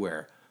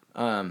everywhere.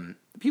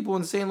 People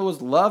in St.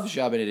 Louis love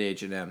shopping at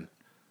H&M.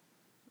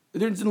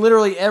 There's in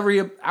literally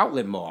every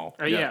outlet mall.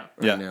 Yeah.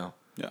 Right now.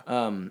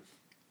 Yeah.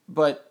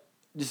 But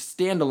just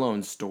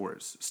standalone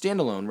stores,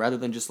 standalone rather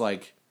than just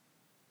like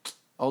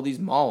all these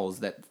malls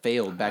that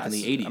failed back in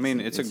the 80s. I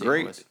mean, it's a in St.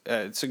 great Louis.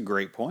 it's a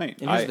great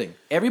point. And here's the thing: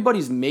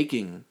 everybody's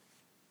making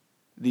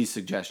these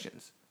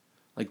suggestions.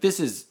 Like this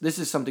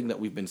is something that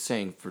we've been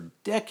saying for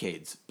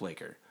decades,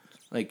 Blaker.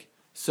 Like,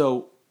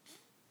 so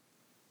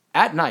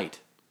at night,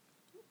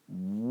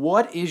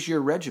 what is your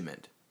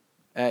regiment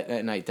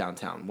at night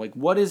downtown? Like,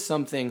 what is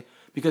something?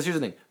 Because here's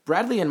the thing: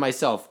 Bradley and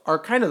myself are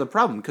kind of the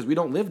problem because we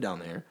don't live down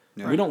there.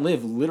 Yeah. We don't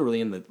live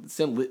literally in the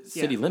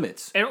city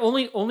limits. And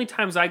only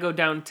times I go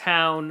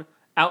downtown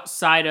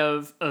outside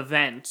of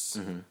events,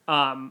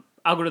 I'll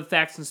go to the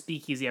Thaxton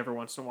Speakeasy every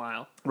once in a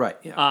while. Right.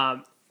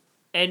 Yeah.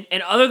 And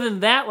other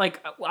than that,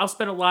 like I'll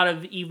spend a lot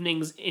of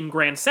evenings in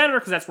Grand Center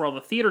because that's where all the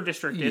theater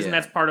district is, and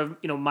that's part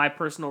of my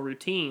personal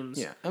routines.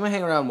 Yeah, I'm gonna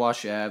hang around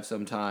Wash Ave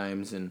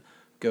sometimes and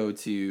go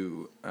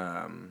to.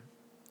 I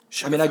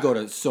go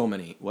to so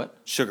many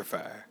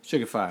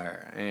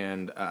Sugarfire,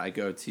 and I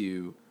go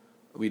to.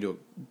 We do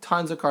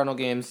tons of Cardinal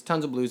games,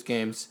 tons of Blues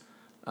games,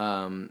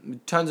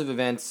 tons of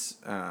events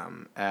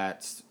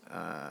at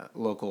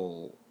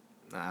local,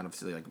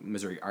 obviously like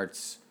Missouri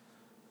Arts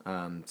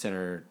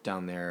Center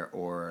down there,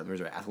 or the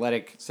Missouri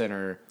Athletic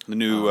Center. The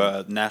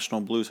new National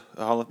Blues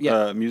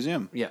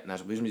Museum. Yeah,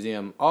 National Blues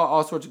Museum.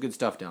 All sorts of good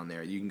stuff down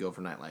there. You can go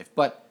for nightlife.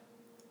 But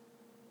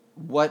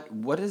what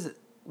does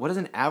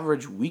an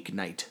average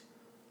weeknight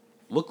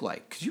look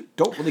like? Because you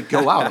don't really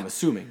go out, I'm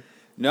assuming.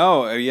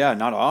 No,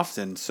 not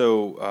often.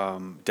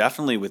 So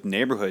definitely with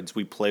neighborhoods,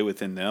 we play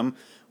within them.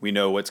 We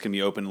know what's going to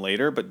be open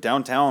later. But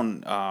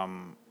downtown,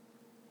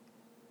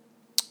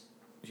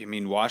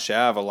 Wash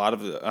Ave, a lot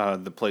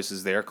of the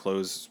places there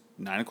close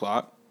 9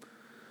 o'clock.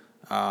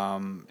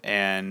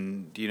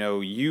 And,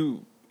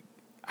 you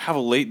have a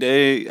late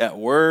day at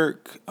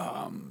work.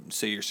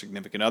 Say your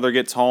significant other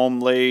gets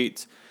home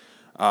late.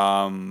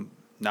 Not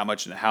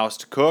much in the house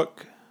to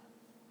cook.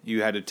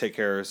 You had to take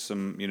care of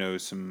some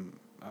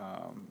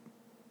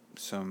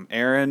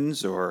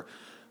errands or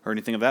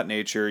anything of that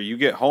nature. You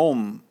get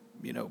home,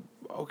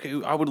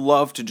 okay, I would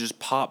love to just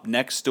pop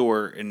next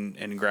door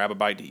and grab a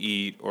bite to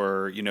eat,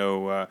 or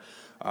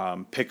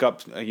pick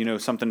up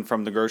something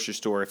from the grocery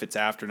store if it's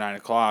after 9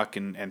 o'clock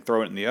and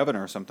throw it in the oven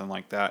or something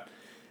like that.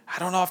 I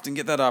don't often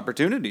get that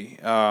opportunity.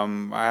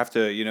 I have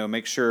to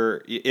make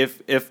sure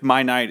if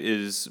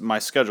my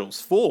schedule's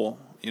full,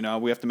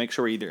 we have to make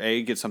sure we either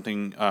A, get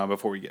something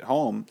before we get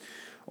home,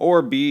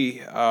 or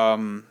B,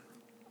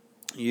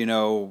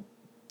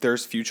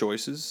 there's a few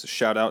choices.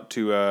 Shout out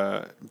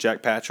to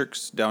Jack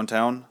Patrick's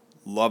downtown.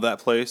 Love that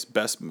place.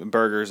 Best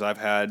burgers I've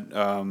had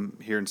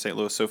here in St.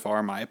 Louis so far,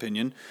 in my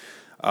opinion.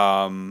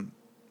 You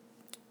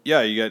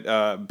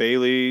got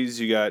Bailey's.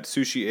 You got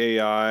Sushi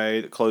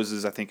AI that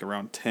closes, I think,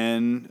 around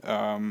 10.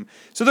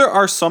 So there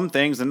are some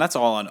things, and that's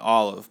all on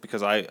Olive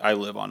because I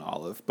live on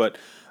Olive. But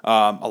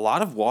a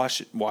lot of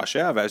Wash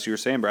Ave, as you were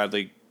saying,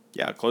 Bradley,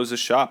 closes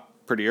shop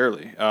pretty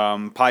early.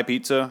 Pie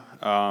Pizza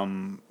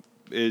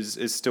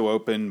is still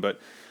open, but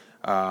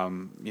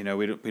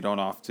we don't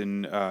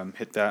often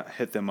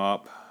hit them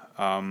up.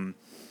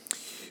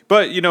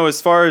 But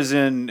as far as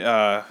in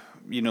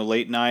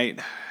late night,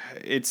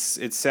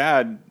 it's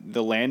sad.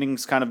 The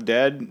Landing's kind of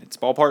dead. It's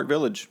Ballpark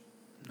Village.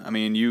 I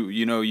mean,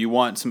 you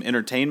want some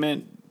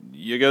entertainment,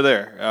 you go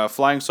there.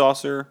 Flying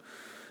Saucer.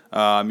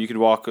 You could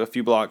walk a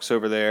few blocks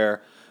over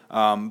there.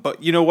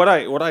 But what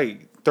I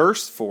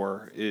thirst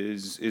for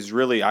is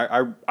really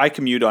I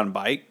commute on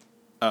bike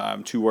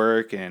to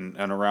work and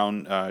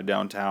around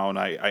downtown.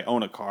 I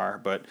own a car,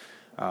 but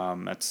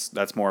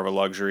that's more of a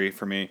luxury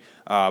for me.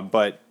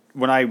 But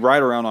when I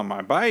ride around on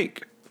my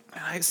bike,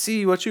 I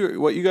see what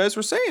you guys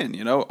were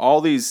saying.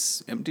 All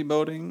these empty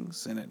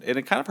buildings, and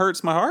it kind of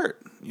hurts my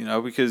heart.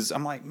 Because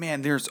I'm like,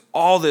 man, there's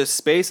all this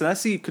space, and I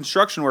see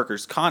construction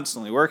workers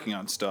constantly working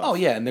on stuff. Oh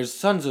yeah, and there's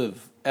tons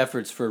of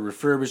efforts for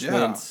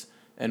refurbishments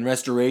and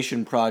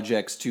restoration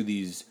projects to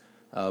these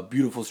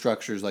beautiful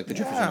structures like the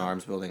Jefferson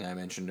Arms building I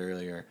mentioned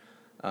earlier.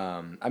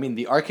 I mean,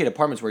 the Arcade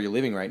Apartments where you're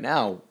living right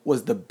now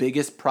was the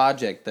biggest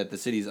project that the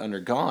city's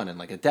undergone in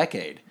like a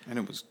decade. And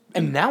it was.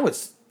 And now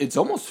it's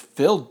almost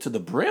filled to the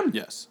brim.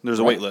 Yes. There's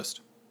a wait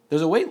list.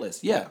 There's a wait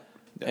list, yeah.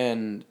 Yeah.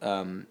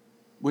 And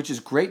which is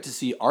great to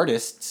see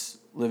artists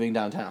living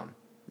downtown.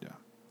 Yeah.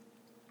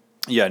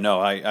 Yeah,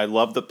 no, I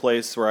love the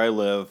place where I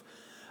live.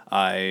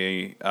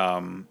 And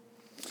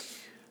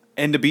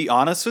to be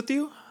honest with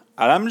you,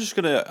 I'm just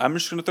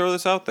gonna throw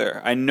this out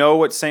there. I know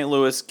what St.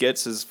 Louis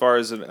gets as far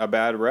as a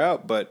bad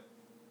rap, but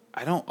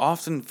I don't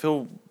often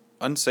feel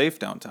unsafe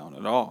downtown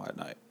at all at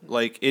night.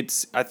 Like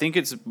I think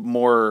it's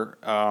more,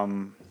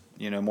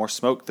 more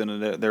smoke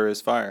than there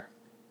is fire.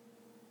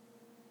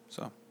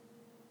 So.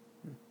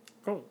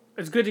 Cool.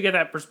 It's good to get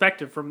that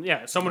perspective from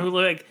someone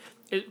who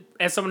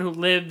as someone who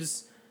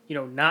lives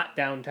not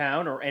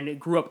downtown and it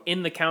grew up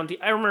in the county.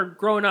 I remember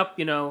growing up,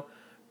 we're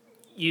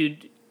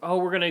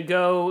gonna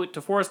go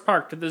to Forest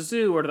Park, to the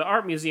zoo, or to the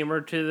art museum,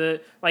 or to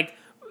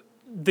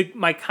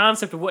my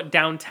concept of what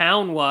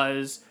downtown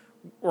was,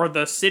 or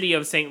the city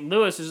of St.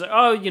 Louis is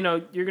like,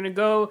 you're gonna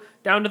go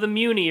down to the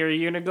Muni, or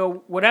you're gonna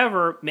go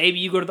whatever. Maybe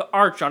you go to the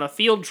Arch on a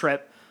field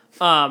trip,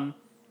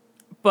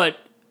 but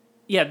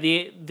yeah,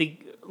 the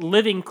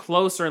living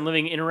closer and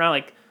living in and around,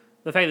 like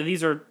the fact that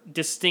these are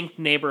distinct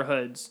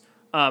neighborhoods,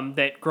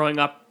 that growing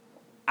up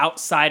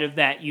outside of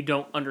that you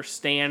don't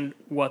understand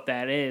what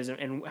that is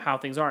and how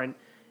things are. And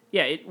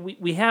yeah,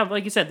 we have,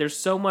 like you said, there's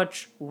so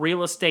much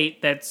real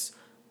estate that's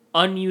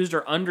unused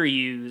or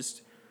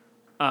underused,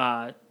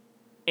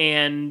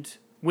 and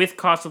with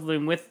cost of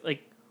living,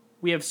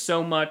 we have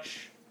so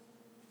much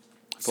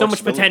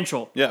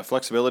potential. Yeah,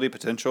 flexibility,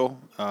 potential,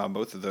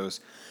 both of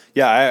those.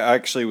 Yeah, I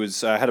actually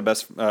I had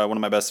one of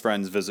my best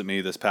friends visit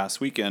me this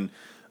past weekend,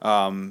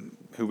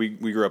 who we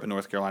grew up in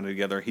North Carolina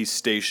together. He's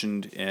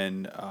stationed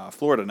in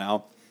Florida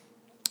now.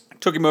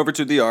 Took him over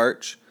to the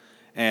Arch,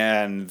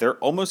 and they're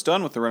almost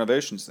done with the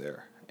renovations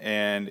there,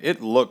 and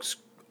it looks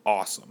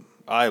awesome.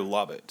 I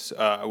love it.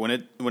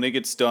 When it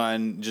gets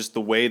done, just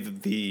the way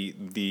that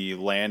the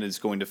land is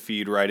going to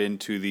feed right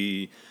into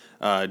the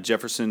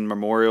Jefferson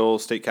Memorial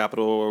State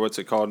Capitol, or what's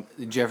it called?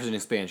 The Jefferson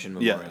Expansion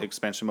Memorial. Yeah,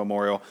 Expansion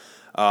Memorial.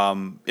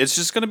 It's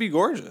just going to be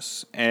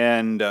gorgeous,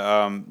 and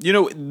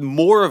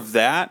more of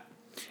that.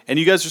 And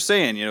you guys are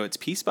saying, it's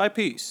piece by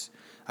piece.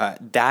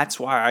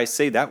 That's why I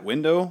say that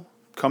window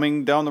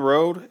coming down the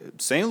road,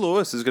 St.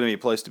 Louis is going to be a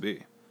place to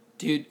be.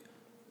 Dude,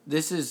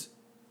 this is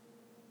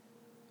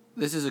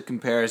a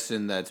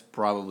comparison that's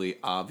probably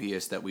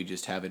obvious that we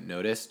just haven't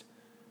noticed.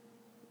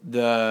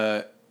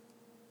 The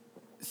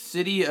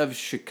city of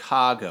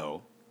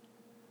Chicago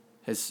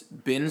has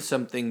been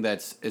something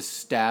that's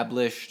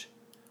established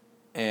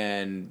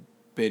and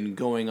been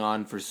going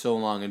on for so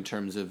long in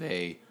terms of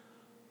a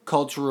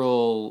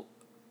cultural...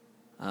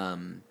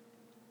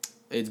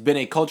 it's been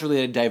a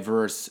culturally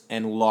diverse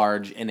and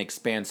large and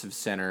expansive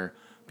center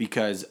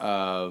because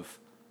of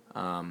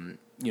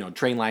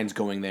train lines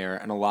going there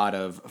and a lot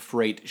of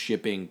freight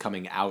shipping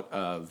coming out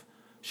of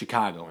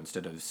Chicago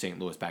instead of St.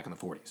 Louis back in the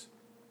 40s,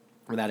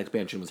 where that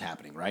expansion was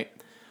happening, right?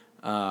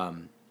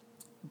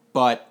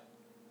 But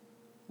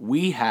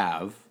we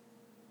have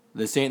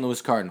the St.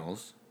 Louis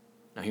Cardinals.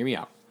 Now hear me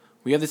out.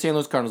 We have the St.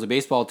 Louis Cardinals, a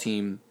baseball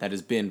team that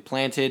has been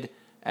planted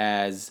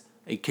as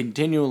a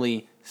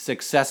continually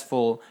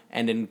successful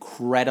and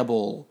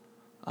incredible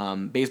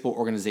baseball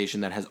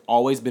organization that has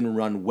always been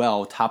run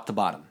well, top to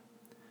bottom.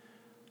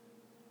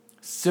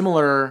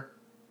 Similar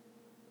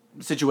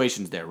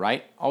situations there,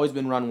 right? Always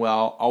been run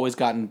well, always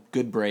gotten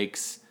good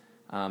breaks,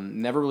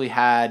 never really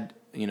had,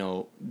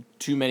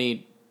 too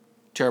many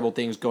terrible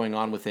things going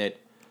on with it.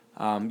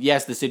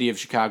 Yes, the city of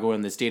Chicago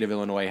and the state of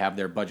Illinois have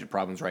their budget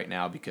problems right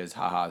now because,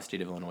 the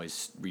state of Illinois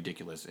is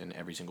ridiculous in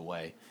every single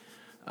way.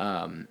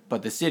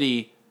 But the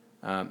city...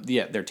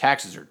 their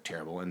taxes are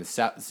terrible, and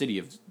the city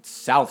of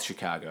South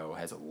Chicago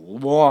has a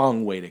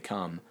long way to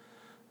come,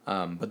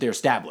 but they're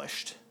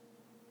established.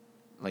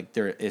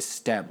 They're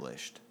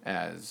established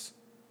as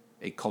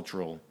a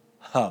cultural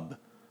hub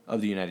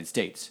of the United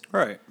States.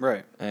 Right.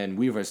 And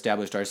we've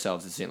established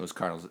ourselves as St. Louis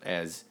Cardinals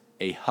as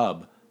a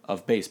hub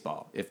of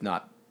baseball, if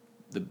not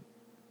the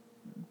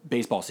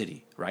baseball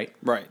city, right?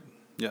 Right,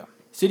 yeah.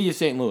 City of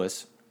St.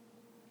 Louis,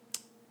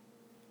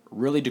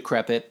 really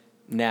decrepit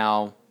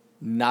now.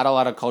 Not a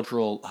lot of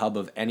cultural hub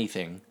of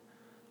anything.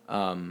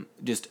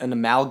 Just an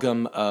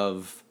amalgam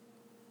of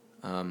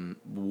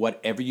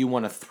whatever you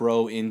want to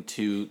throw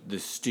into the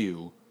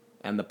stew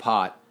and the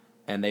pot,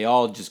 and they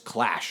all just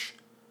clash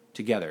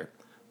together.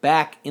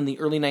 Back in the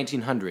early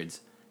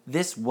 1900s,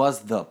 this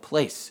was the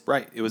place.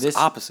 Right, it was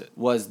opposite.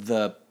 Was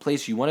the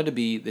place you wanted to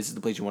be. This is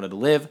the place you wanted to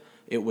live.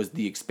 It was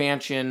the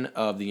expansion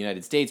of the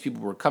United States.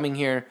 People were coming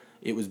here.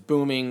 It was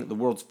booming. The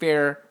World's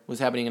Fair was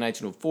happening in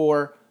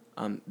 1904.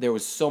 There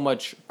was so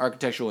much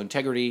architectural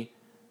integrity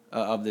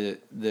of the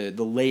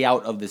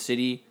layout of the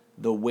city,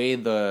 the way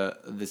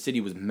the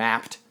city was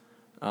mapped.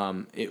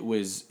 It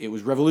was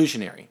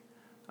revolutionary.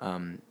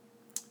 In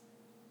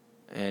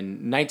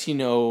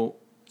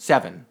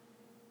 1907,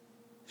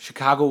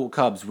 Chicago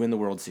Cubs win the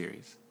World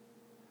Series.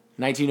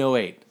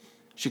 1908,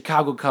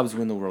 Chicago Cubs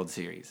win the World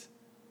Series.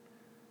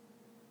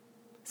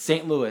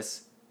 St.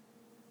 Louis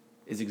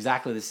is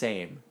exactly the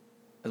same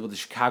as what the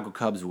Chicago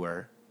Cubs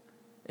were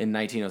in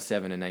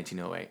 1907 and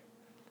 1908.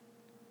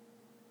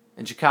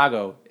 And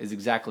Chicago is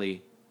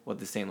exactly what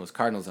the St. Louis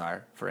Cardinals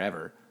are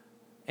forever.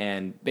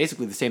 And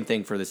basically the same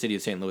thing for the city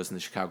of St. Louis and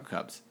the Chicago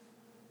Cubs.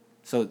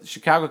 So the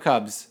Chicago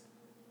Cubs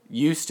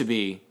used to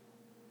be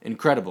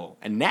incredible,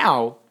 and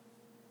now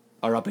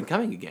are up and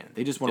coming again.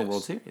 They just won a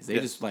World Series. They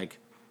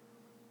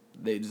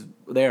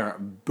are a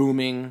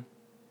booming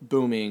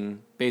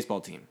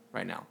baseball team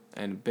right now.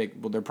 And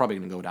they're probably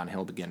going to go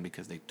downhill again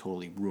because they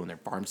totally ruined their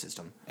farm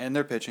system. And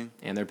they're pitching.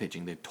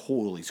 They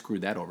totally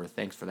screwed that over.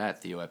 Thanks for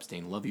that, Theo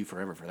Epstein. Love you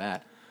forever for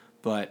that.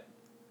 But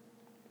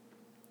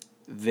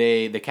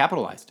they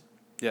capitalized.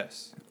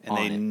 Yes. And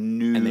they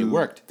knew and they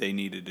worked. They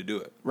needed to do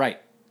it. Right.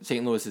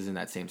 St. Louis is in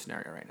that same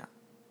scenario right now.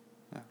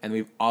 Yeah. And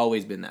we've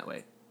always been that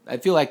way. I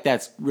feel like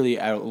that's really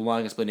a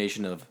long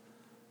explanation of,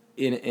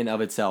 in and of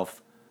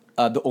itself,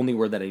 the only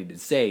word that I needed to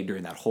say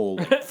during that whole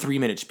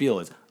 3-minute spiel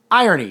is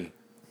irony.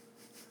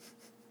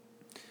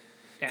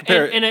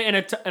 Yeah, and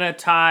a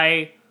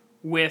tie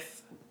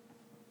with,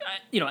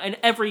 and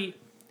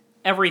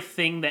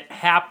everything that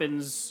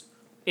happens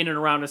in and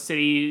around a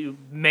city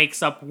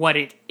makes up what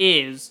it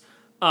is.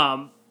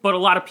 But a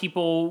lot of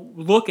people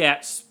look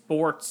at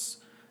sports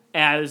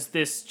as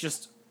this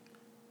just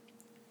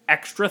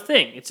extra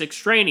thing. It's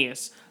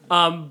extraneous.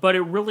 But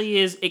it really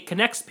is, it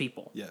connects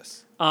people.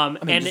 Yes.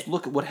 Just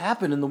look at what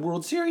happened in the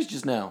World Series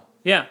just now.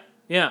 Yeah.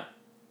 Yeah.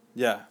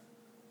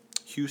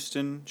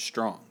 Houston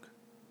strong.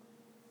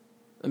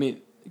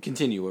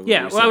 Continue.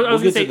 I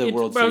was going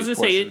to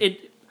say,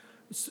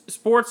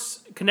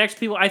 sports connects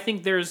people. I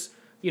think there's,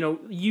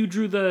 you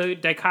drew the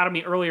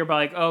dichotomy earlier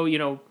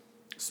about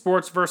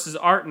sports versus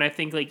art, and I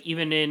think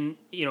even in,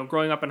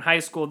 growing up in high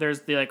school,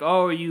 there's the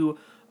are you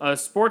a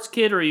sports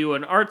kid or are you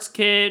an arts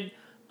kid?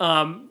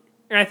 And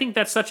I think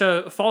that's such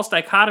a false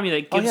dichotomy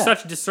that gives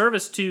such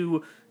disservice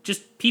to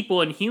just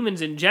people and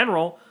humans in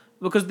general,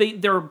 because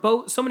there are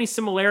both so many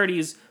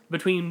similarities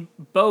between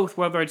both,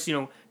 whether it's,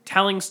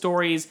 telling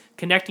stories,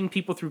 connecting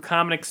people through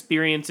common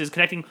experiences,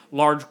 connecting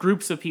large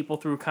groups of people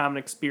through common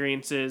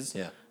experiences.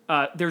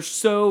 Yeah. There's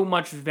so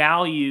much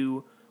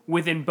value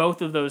within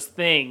both of those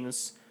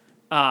things.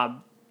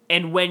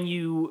 And when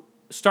you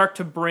start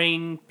to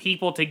bring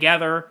people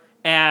together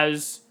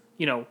as,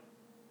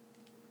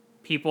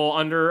 people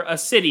under a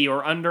city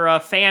or under a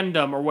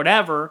fandom or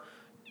whatever,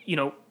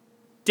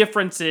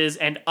 differences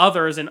and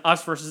others and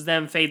us versus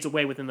them fades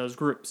away within those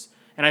groups.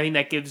 And I think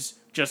that gives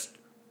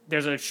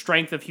there's a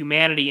strength of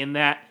humanity in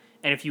that.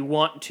 And if you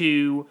want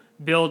to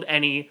build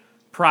any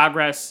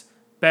progress,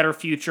 better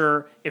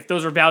future, if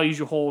those are values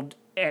you hold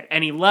at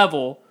any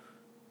level,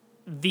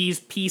 these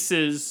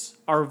pieces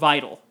are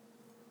vital.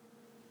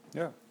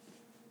 Yeah.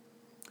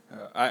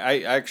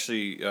 I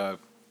actually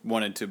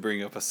wanted to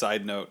bring up a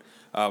side note.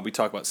 We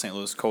talk about St.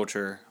 Louis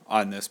culture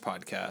on this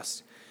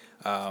podcast.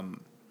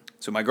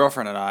 So my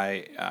girlfriend and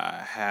I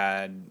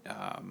had,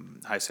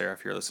 hi Sarah,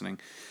 if you're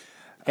listening.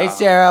 Hey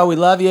Sarah, we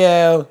love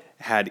you.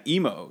 Had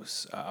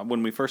emos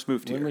when we first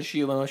moved here. When was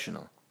she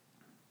emotional?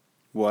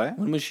 What?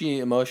 When was she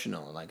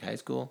emotional? Like high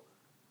school?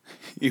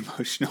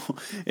 Emotional?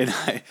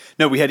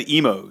 No, we had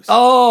emos.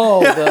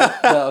 Oh,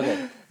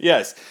 okay.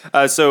 Yes.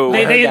 So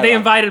they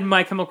invited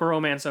My Chemical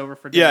Romance over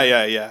for dinner.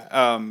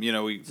 Yeah.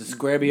 It's a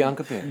square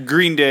Bianca pair.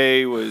 Green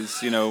Day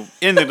was,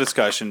 in the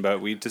discussion,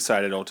 but we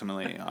decided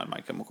ultimately on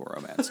My Chemical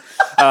Romance.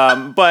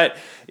 But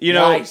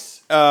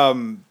nice.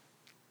 When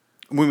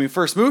we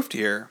first moved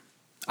here,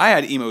 I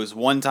had emos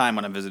one time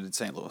when I visited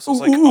St. Louis. I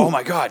was oh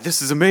my God,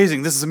 this is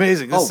amazing. This is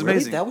amazing. This is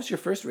amazing. Really? That was your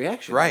first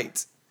reaction?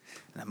 Right.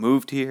 And I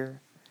moved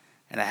here,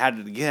 and I had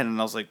it again, and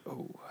I was like,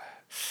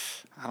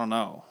 I don't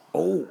know.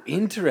 Oh,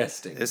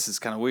 interesting. This is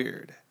kind of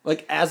weird.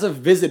 Like, as a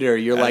visitor,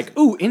 you're like,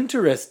 ooh,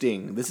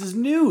 interesting. This is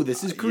new.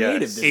 This is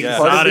creative. Yes. This is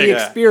part of the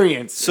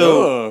experience.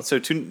 So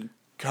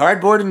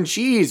cardboard and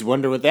cheese.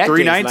 Wonder what that tastes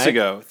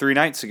like. 3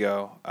 nights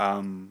ago,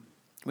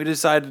 we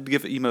decided to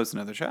give emos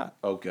another shot.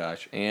 Oh,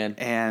 gosh.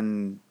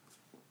 And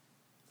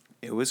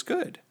it was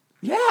good.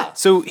 Yeah.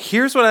 So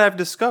here's what I've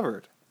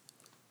discovered.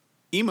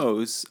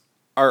 Emos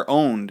are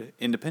owned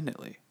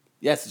independently.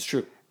 Yes, it's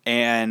true.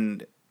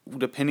 And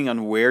depending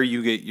on where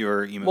you get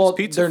your Emos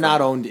pizza they're from,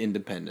 not owned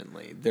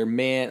independently. They're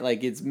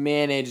it's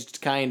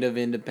managed kind of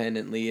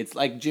independently. It's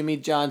like Jimmy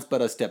John's, but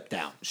a step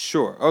down.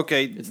 Sure.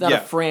 Okay. It's not a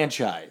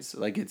franchise.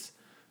 Like it's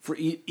for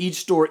each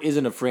store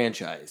isn't a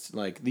franchise.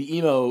 Like the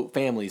Emo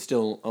family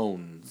still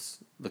owns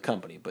the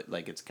company, but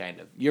it's kind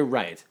of. You're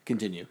right.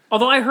 Continue.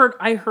 Although I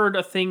heard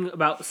a thing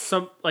about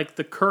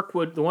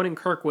the one in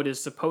Kirkwood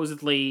is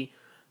supposedly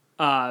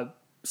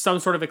some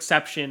sort of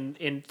exception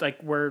in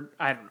where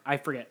I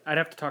forget. I'd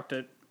have to talk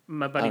to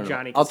my buddy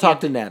Johnny. I'll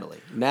talk to Natalie.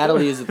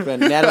 Natalie is a friend.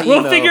 Natalie,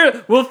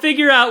 we'll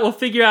figure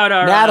out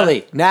our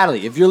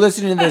Natalie. If you're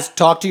listening to this,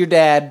 talk to your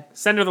dad.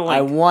 Send her the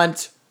link.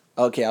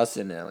 Okay, I'll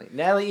send Natalie.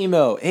 Natalie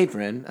Emo. Hey,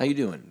 friend, how you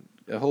doing?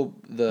 I hope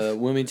the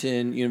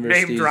Wilmington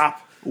University name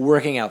drop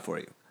working out for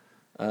you.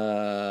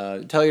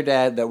 Tell your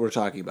dad that we're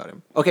talking about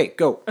him. Okay,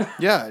 go.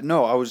 Yeah,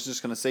 no, I was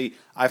just gonna say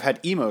I've had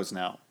Emos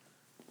now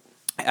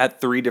at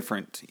 3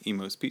 different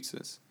Emos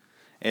pizzas,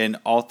 and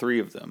all 3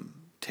 of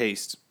them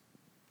taste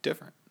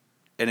different,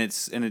 and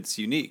it's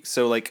unique.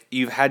 So like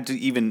you've had to,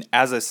 even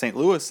as a St.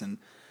 Louisan,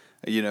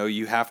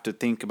 you have to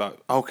think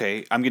about,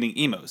 okay, I'm getting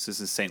Emos. This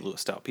is St.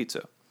 Louis style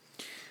pizza.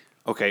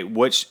 Okay,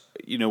 which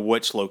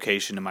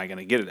location am I going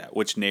to get it at?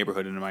 Which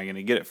neighborhood am I going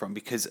to get it from?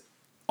 Because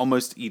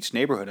almost each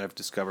neighborhood I've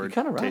discovered You're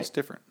kinda right. tastes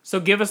different. So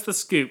give us the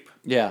scoop.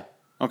 Yeah.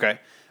 Okay.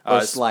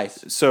 Or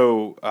slice.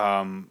 So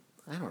I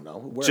don't know.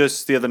 Where?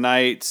 just the other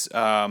night,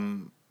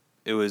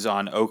 it was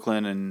on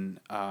Oakland and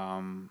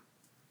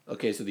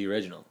Okay, so the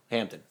original.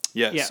 Hampton.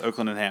 yes, Yeah.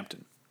 Oakland and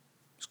Hampton.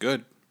 It's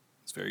good.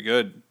 It's very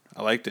good.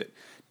 I liked it.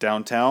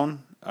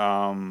 Downtown,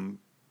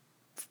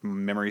 if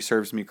memory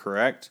serves me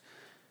correct,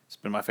 it's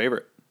been my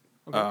favorite.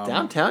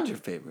 Downtown's your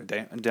favorite.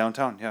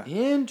 Downtown, yeah.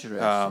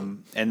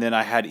 Interesting. And then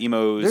I had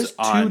Emos There's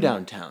on 2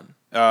 downtown.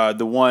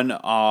 the one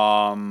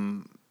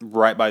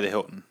right by the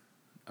Hilton.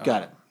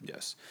 Got it.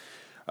 Yes.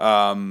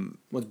 Well,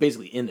 it's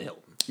basically in the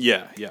Hilton.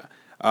 Yeah.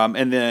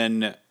 And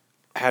then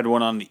had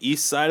one on the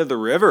east side of the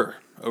river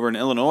over in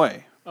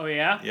Illinois. Oh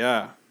yeah.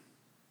 Yeah.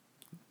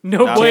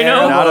 No Not,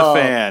 bueno. not a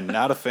fan.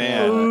 Not a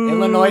fan.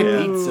 Illinois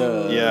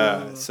pizza.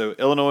 Yeah. So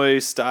Illinois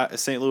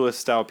St. Louis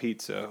style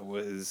pizza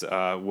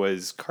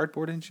was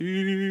cardboard and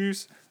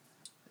cheese.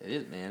 It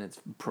is, man. It's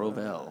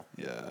Provel.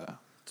 Yeah.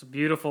 It's a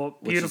beautiful,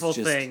 Which beautiful is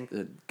just thing.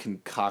 a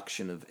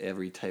concoction of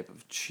every type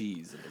of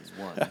cheese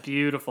in one.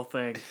 Beautiful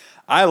thing.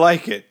 I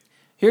like it.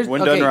 Here's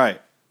When done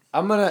right.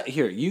 I'm gonna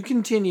you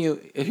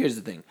continue. Here's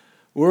the thing,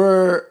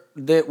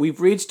 we've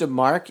reached a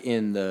mark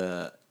in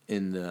the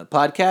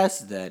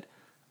podcast that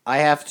I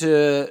have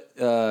to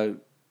go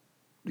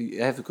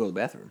to the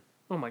bathroom.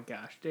 Oh my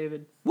gosh,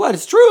 David. What?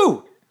 It's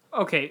true.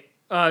 Okay.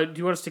 Do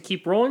you want us to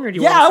keep rolling, or do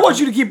you? Yeah, I want want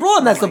you to keep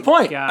rolling. That's the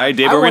point. God. All right,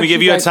 Dave, I we're going want to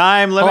give you you a guys-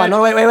 time limit. Hold on,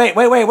 no,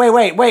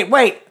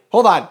 wait.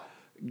 Hold on.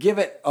 Give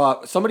it.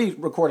 Somebody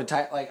record a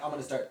time. Like, I'm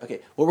gonna start.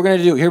 Okay, what we're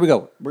gonna do? Here we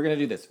go. We're gonna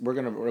do this. We're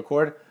gonna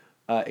record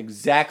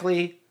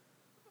exactly.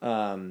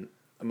 I'm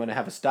gonna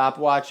have a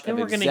stopwatch Then of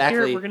we're gonna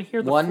exactly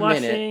hear the 1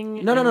 flushing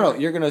minute. No.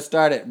 and- You're gonna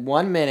start at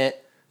 1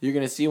 minute. You're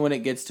gonna see when it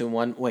gets to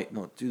one. Wait,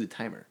 no. Do the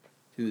timer.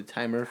 Do the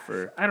timer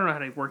for I don't know how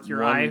to work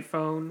your One-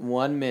 iPhone.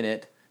 1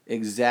 minute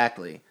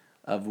exactly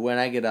of when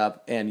I get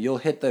up, and you'll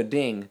hit the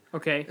ding.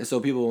 Okay. So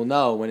people will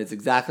know when it's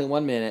exactly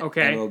 1 minute.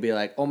 Okay. And it'll be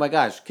like, oh my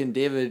gosh, can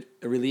David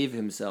relieve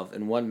himself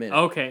in 1 minute?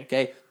 Okay.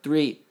 Okay.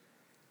 3,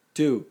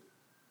 2,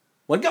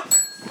 1, go.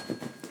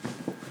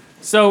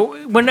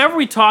 So whenever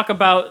we talk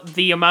about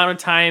the amount of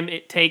time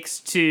it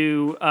takes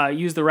to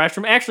use the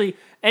restroom, actually,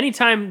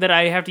 anytime that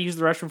I have to use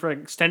the restroom for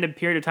an extended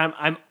period of time,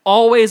 I'm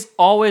always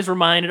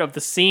reminded of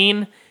the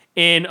scene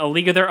in A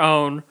League of Their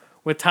Own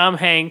with Tom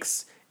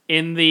Hanks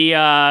in the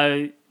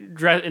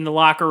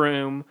locker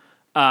room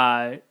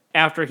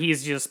after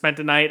he's just spent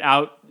the night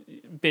out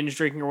binge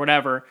drinking or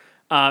whatever.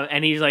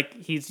 And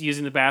he's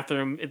using the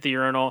bathroom at the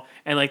urinal,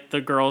 and like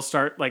the girls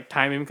start like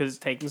timing because it's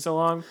taking so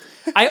long.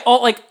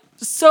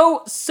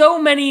 So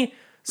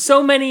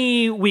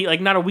many weeks,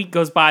 like not a week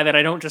goes by that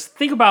I don't just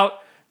think about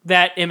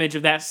that image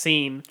of that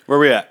scene. Where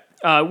we at?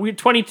 We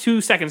 22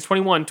 seconds,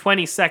 21,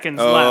 20 seconds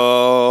left.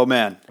 Oh,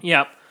 man.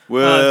 Yep.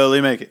 Will he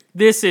make it?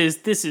 This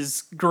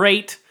is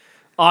great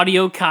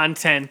audio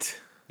content.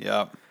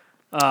 Yep.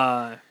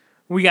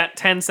 We got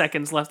 10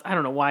 seconds left. I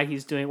don't know why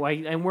he's doing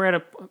and we're at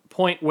a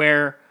point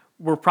where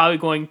we're probably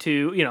going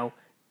to,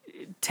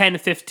 10 to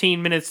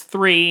 15 minutes,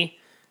 3,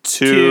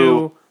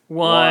 2,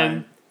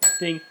 1.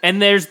 Thing.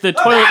 And there's the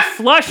toilet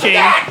flushing.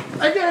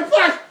 I got a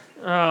flush.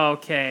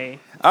 Okay.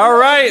 All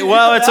right.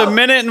 Well, it's a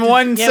minute and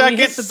 1 Yeah, we second.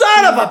 hit the-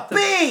 Son of we a hit the-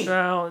 bee!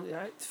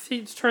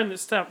 Well, turn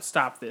this.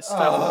 Stop this.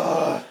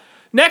 Stop.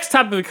 Next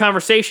topic of the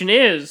conversation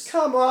is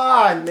Come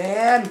on,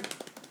 man.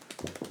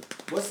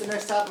 What's the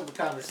next topic of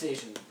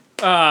conversation?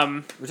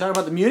 We're talking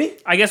about the Muni?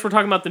 I guess we're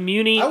talking about the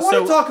Muni. I want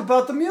to talk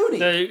about the Muni.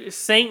 The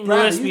St.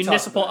 Brad, Louis you talk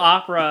Municipal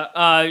about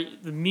Opera,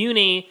 the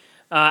Muni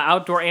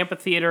outdoor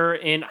amphitheater,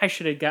 and I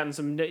should have gotten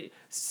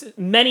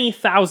many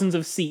thousands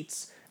of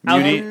seats.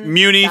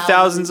 Muni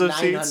thousands of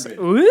seats. 10,900.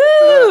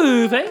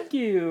 Ooh, thank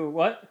you.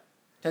 What?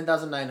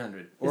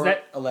 10,900. Or Is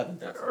that-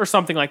 11,000. Or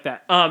something like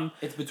that.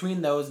 It's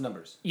between those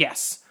numbers.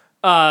 Yes.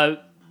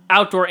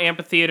 Outdoor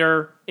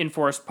amphitheater in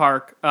Forest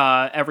Park.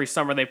 Every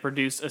summer they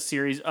produce a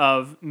series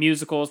of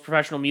musicals,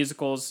 professional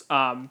musicals.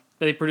 That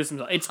they produce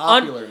themselves. It's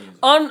Popular music.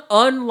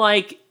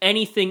 unlike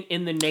anything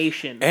in the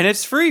nation. And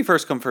it's free,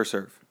 first come, first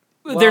serve.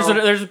 There's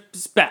a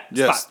spot.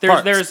 Yes,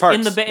 There's parks,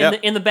 in the yep.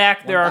 in the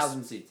back there are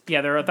 1,000 seats. Yeah,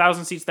 there are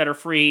 1,000 seats that are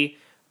free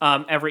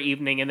every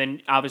evening, and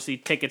then obviously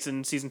tickets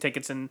and season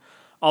tickets and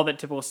all that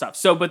typical stuff.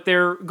 So, but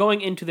they're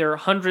going into their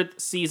 100th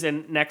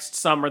season next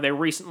summer. They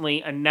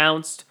recently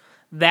announced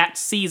that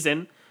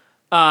season,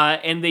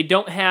 and they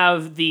don't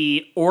have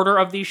the order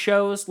of these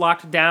shows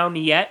locked down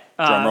yet.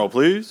 Drum roll,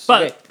 please.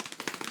 But Okay.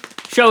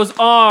 shows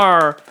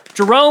are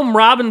Jerome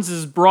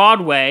Robbins'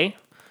 Broadway,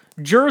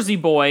 Jersey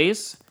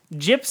Boys,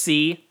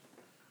 Gypsy,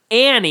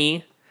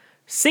 Annie,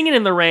 Singing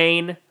in the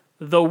Rain,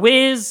 The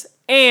Wiz,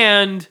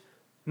 and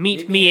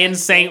Meet Me in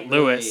St.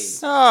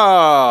 Louis.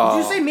 Oh.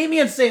 Did you say Meet Me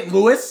in St.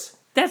 Louis?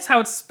 That's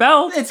how it's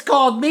spelled. It's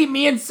called Meet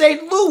Me in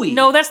St. Louis.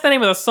 No, that's the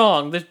name of the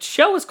song. The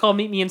show is called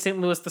Meet Me in St.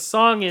 Louis. The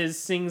song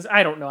sings,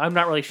 I don't know. I'm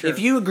not really sure. If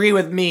you agree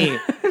with me,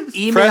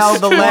 email Press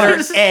the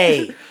letter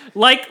A.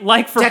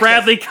 like for Text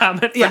Bradley,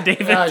 comment for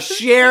David.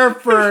 Share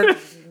for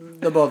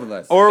the both of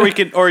us.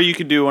 Or you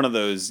could do one of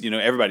those,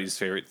 everybody's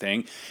favorite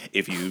thing.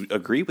 If you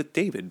agree with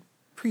David,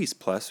 please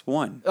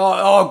 +1.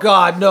 Oh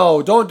God,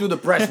 no! Don't do the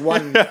press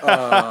one.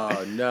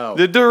 Oh no!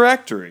 The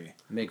directory.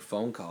 Make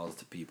phone calls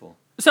to people.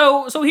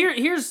 So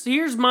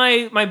here's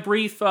my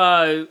brief.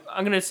 I'm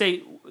gonna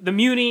say the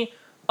Muni,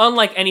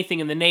 unlike anything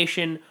in the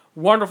nation,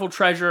 wonderful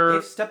treasure.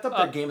 They've stepped up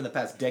their game in the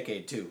past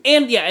decade too.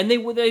 And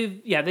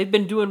they've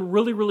been doing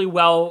really, really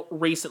well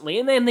recently,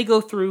 and then they go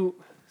through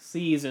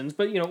seasons.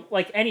 But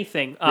like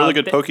anything, Really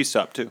good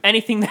Pokestop too.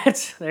 Anything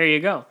that's there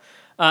you go.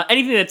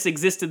 Anything that's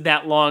existed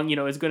that long,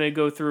 is going to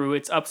go through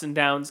its ups and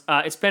downs.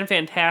 It's been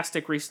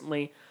fantastic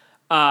recently.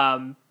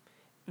 So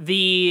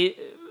the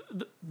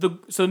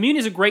Muni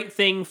is a great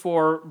thing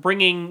for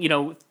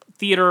bringing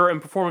theater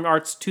and performing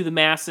arts to the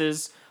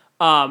masses.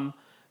 The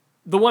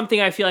one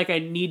thing I feel like I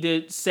need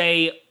to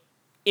say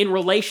in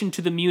relation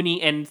to the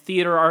Muni and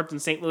theater arts in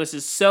St. Louis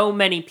is so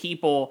many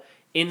people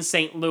in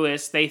St.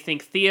 Louis, they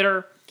think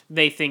theater,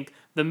 they think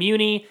the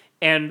Muni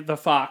and the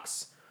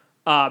Fox,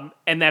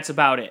 and that's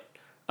about it.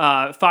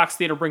 Fox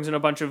Theater brings in a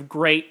bunch of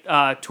great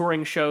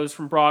touring shows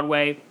from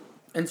Broadway.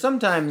 And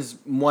sometimes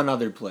one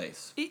other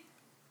place.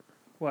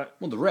 What?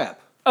 Well, the Rep.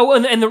 Oh,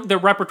 and the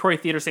Repertory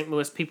Theater St.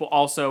 Louis people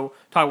also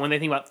talk when they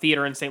think about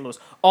theater in St. Louis.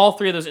 All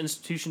three of those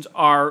institutions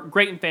are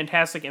great and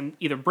fantastic and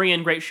either bring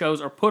in great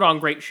shows or put on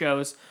great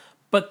shows.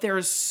 But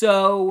there's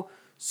so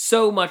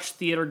much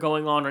theater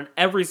going on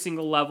every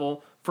single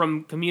level,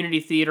 from community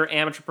theater,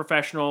 amateur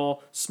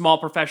professional, small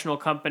professional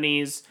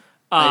companies.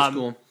 High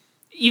school.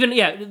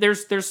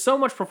 There's so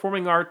much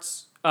performing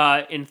arts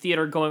in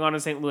theater going on in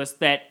St. Louis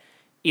that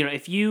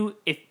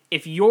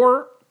if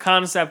your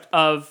concept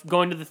of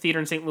going to the theater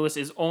in St. Louis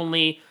is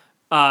only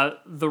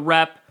the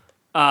Rep,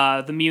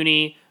 the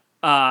Muni,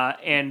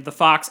 and the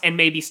Fox, and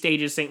maybe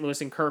Stages St.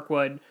 Louis and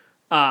Kirkwood,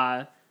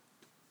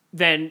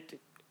 then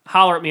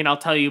holler at me and I'll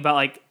tell you about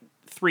like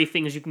 3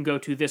 things you can go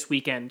to this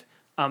weekend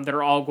that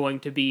are all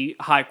going to be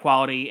high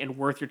quality and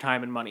worth your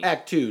time and money.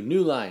 Act 2,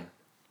 New Line.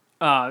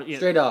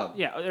 Stray Dog.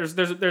 Yeah,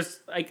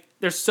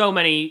 there's so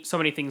many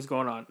things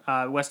going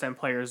on. West End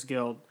Players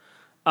Guild.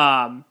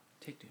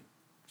 Take 2.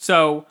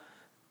 So,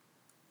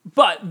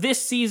 but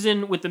this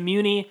season with the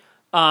Muni,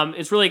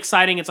 it's really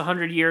exciting. It's a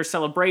 100-year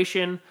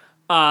celebration.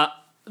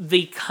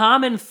 The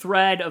common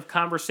thread of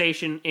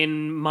conversation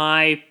in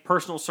my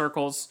personal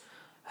circles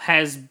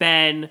has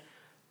been,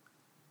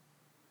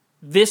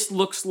 this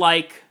looks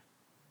like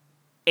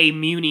a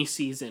Muni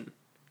season.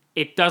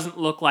 It doesn't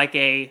look like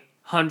a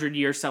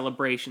 100-year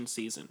celebration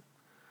season.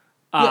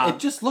 Yeah, it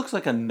just looks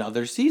like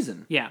another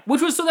season. Yeah,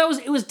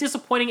 it was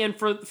disappointing, and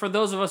for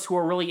those of us who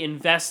are really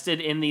invested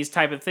in these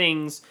type of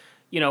things,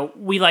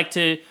 we like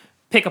to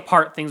pick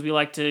apart things. We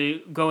like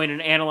to go in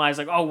and analyze,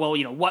 like, oh well,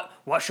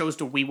 what shows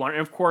do we want?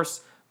 And of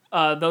course,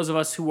 those of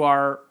us who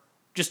are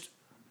just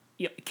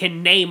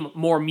can name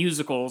more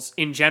musicals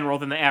in general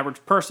than the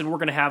average person, we're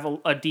going to have a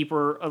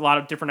lot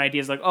of different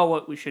ideas, like, oh,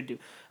 what we should do.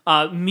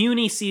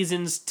 Muni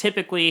seasons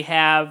typically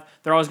they're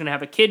always going to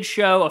have a kids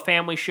show, a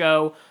family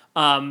show.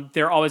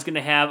 They're always going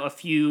to have a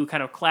few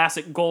kind of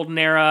classic golden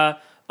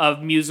era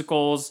of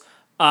musicals.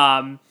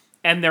 And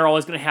they're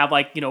always going to have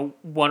like,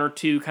 one or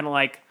two kind of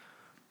like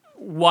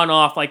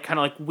one-off, like kind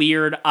of like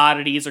weird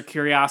oddities or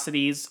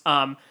curiosities.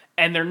 And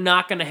they're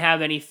not going to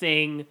have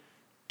anything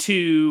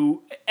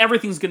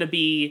everything's going to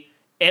be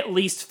at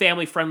least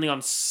family-friendly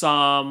on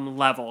some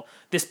level.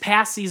 This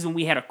past season,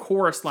 we had a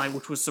chorus line,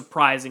 which was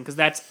surprising, because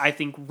that's, I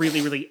think,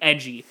 really, really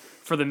edgy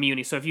for the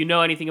Muni. So if you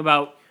know anything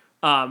about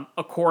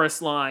a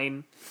chorus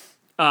line...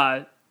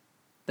 that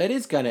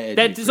is kind of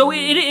edgy.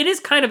 It is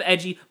kind of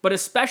edgy, but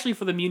especially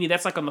for the Muni,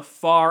 that's like on the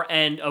far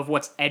end of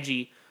what's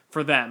edgy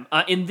for them.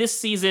 In this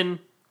season,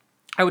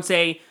 I would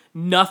say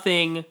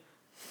nothing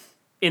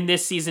in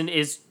this season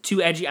is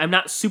too edgy. I'm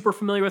not super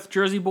familiar with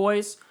Jersey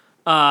Boys.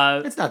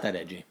 It's not that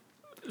edgy.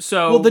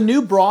 So, well, this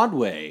new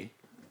Broadway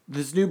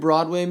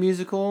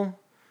musical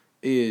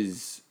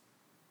is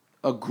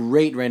a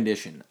great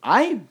rendition.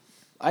 I've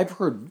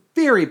heard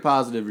very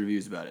positive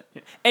reviews about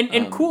it.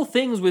 And cool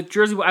things with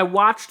Jersey Boys. I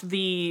watched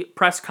the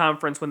press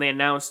conference when they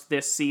announced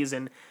this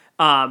season,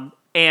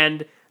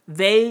 and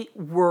they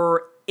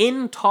were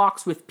in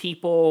talks with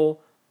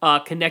people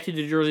connected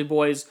to Jersey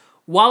Boys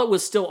while it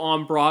was still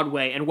on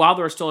Broadway, and while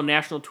there was still a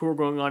national tour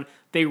going on.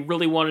 They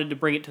really wanted to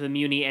bring it to the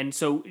Muni, and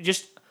so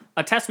just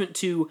a testament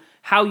to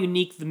how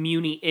unique the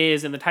Muni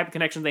is and the type of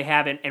connections they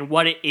have and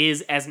what it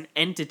is as an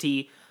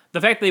entity. The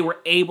fact that they were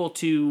able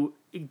to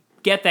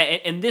get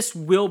that, and this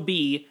will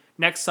be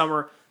next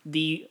summer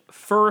the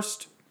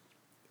first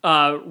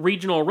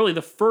really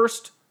the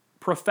first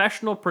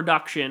professional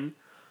production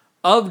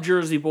of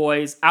Jersey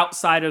Boys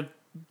outside of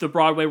the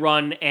Broadway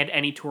run and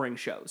any touring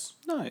shows.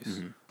 Nice.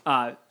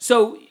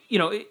 So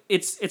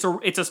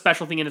it's a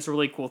special thing and it's a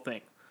really cool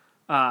thing.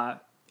 I'm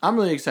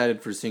really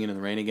excited for Singing in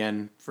the Rain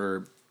again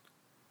for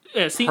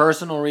Yeah,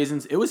 personal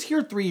reasons. It was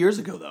here 3 years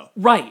ago though.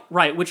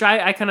 Right. Which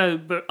I kind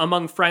of,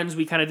 among friends,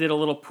 we kind of did a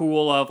little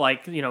pool of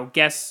like,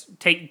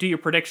 do your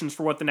predictions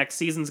for what the next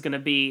season's going to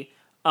be.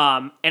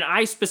 And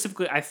I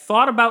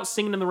thought about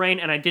Singing in the Rain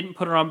and I didn't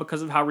put it on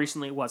because of how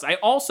recently it was. I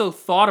also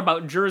thought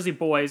about Jersey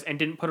Boys and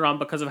didn't put it on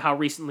because of how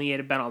recently it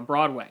had been on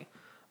Broadway.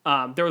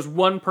 There was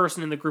one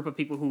person in the group of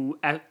people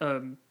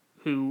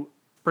who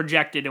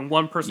projected, and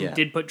one person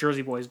did put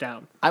Jersey Boys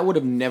down. I would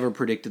have never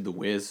predicted The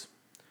Wiz.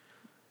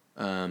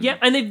 Yeah,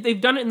 and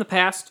they've done it in the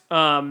past.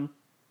 And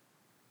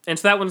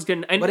so that one's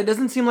good. But it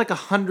doesn't seem like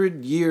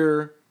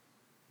 100-year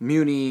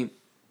Muni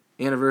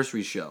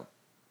anniversary show.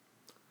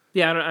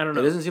 Yeah, I don't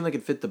know. It doesn't seem like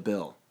it fit the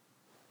bill.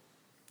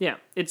 Yeah,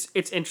 it's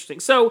interesting.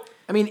 So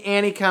I mean,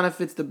 Annie kind of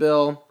fits the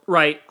bill.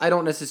 Right. I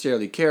don't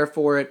necessarily care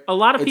for it. A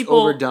lot of it's people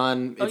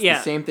overdone. It's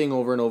the same thing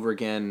over and over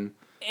again.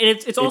 And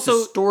it's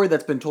also a story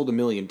that's been told a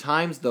million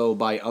times though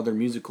by other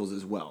musicals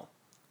as well.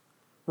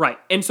 Right.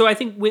 And so I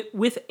think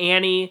with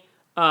Annie,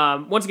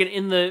 once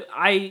again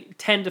I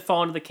tend to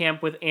fall into the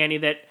camp with Annie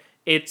that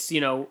it's,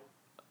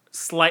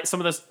 some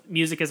of this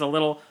music is a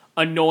little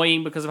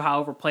annoying because of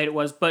how overplayed it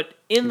was, but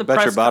in the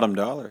bet your bottom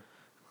dollar.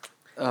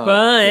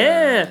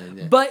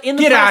 But in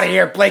the Get out of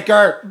here,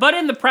 Blaker. But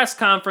in the press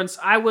conference,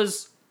 I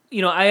was,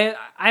 I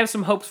have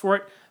some hopes for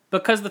it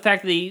because of the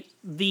fact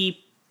that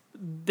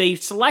they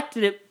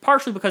selected it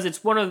partially because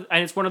it's one of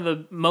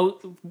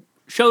the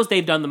shows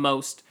they've done the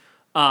most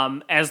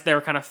as their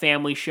kind of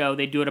family show.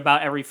 They do it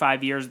about every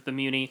 5 years at the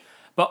Muni,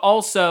 but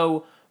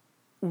also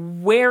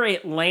where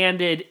it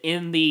landed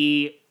in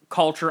the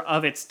culture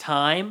of its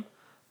time.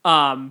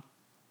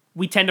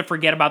 We tend to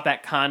forget about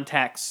that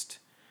context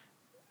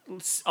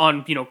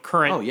on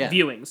current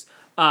viewings.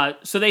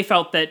 So they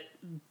felt that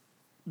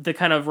the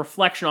kind of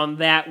reflection on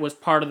that was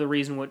part of the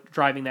reason what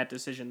driving that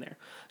decision there.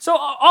 So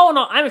all in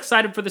all, I'm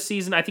excited for the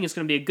season. I think it's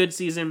going to be a good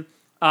season.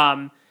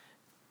 I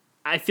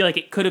feel like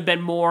it could have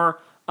been more.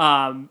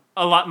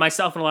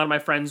 Myself and a lot of my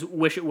friends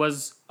wish it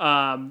was,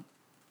 a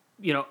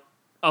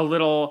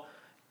little,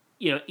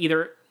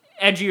 either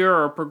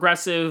edgier or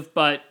progressive,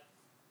 but,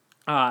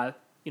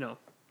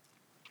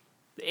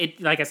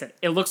 it, like I said,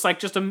 it looks like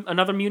just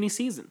another Muni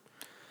season,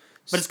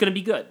 but it's going to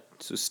be good.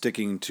 So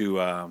sticking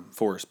to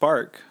Forest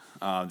Park,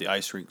 the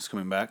ice rink's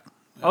coming back.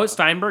 Oh, it's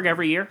Steinberg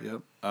every year?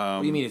 Yep.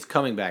 What do you mean it's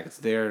coming back? It's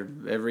there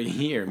every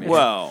year, man.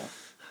 Well,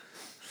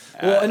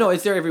 no,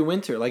 it's there every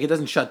winter. Like, it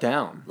doesn't shut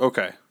down.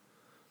 Okay.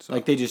 So,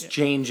 like, they just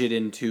change it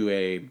into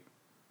a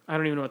I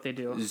don't even know what they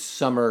do.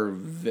 summer...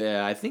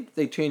 I think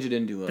they change it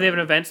into a... Do they have an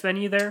events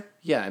venue there?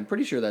 Yeah, I'm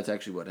pretty sure that's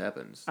actually what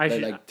happens.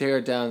 They tear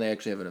it down, they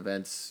actually have an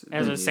events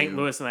As venue. a St.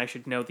 Louis, and I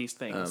should know these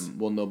things.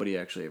 Well, nobody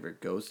actually ever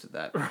goes to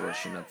that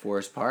portion of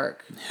Forest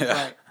Park.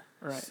 Right.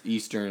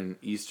 Eastern,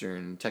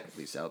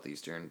 technically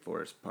southeastern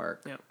Forest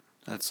Park. Yeah.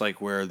 That's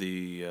like where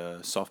the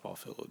softball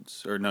field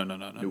is. Or no.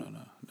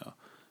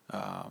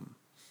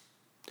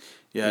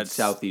 Yeah, It's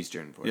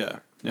southeastern Forest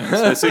Park.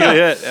 Yeah. So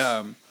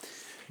yeah.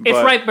 It's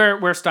right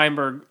where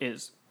Steinberg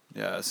is.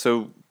 Yeah,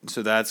 so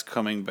that's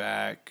coming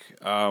back.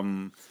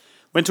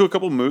 Went to a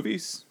couple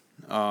movies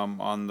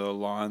on the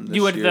lawn this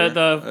You went year.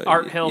 the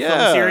Art Hill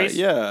film series?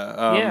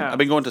 Yeah. I've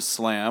been going to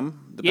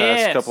Slam the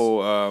past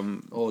couple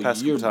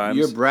times.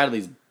 You're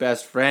Bradley's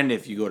best friend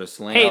if you go to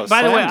Slam. Hey,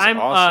 by the way, Slam's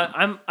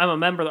awesome. I'm a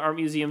member of the art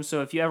museum,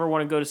 so if you ever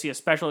want to go to see a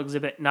special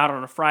exhibit not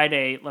on a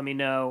Friday, let me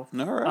know.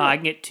 All right. I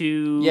can get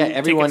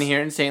everyone tickets.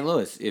 here in St.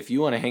 Louis, if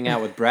you want to hang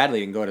out with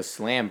Bradley and go to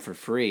Slam for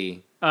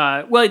free.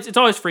 Well, it's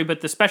always free, but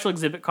the special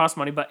exhibit costs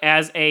money. But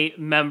as a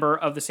member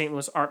of the St.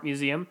 Louis Art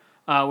Museum,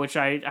 which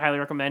I highly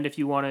recommend if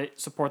you want to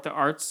support the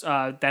arts,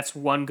 that's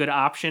one good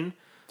option.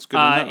 It's good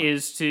to know.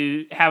 Is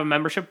to have a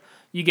membership.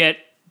 You get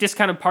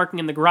discounted parking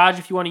in the garage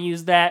if you want to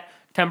use that,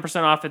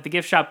 10% off at the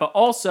gift shop, but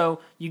also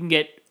you can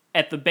get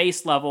at the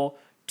base level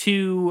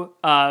 2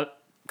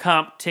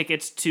 comp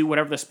tickets to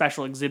whatever the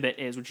special exhibit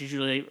is, which is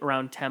usually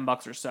around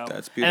 $10 or so.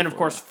 That's beautiful. And then, of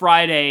course,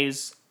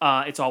 Fridays,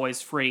 it's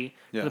always free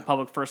for the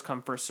public, first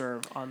come, first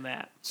serve on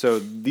that. So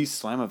these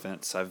Slam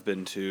events I've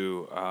been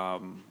to.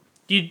 Have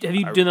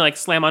you done like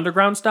Slam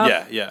Underground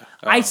stuff? Yeah.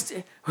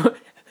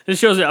 This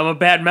shows that I'm a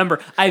bad member.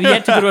 I've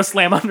yet to go to a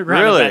Slam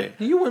Underground Really? event.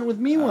 You went with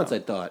me once, I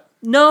thought.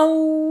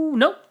 No.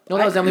 No,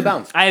 that was Emily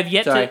Bounds. I have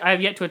yet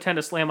to attend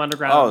a Slam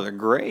Underground. Oh, they're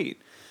great.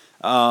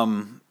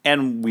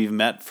 And we've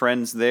met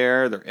friends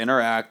there. They're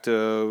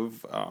interactive.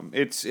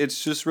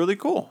 It's just really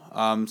cool.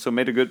 So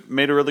made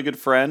a really good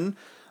friend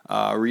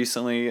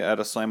recently at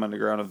a Slam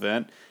Underground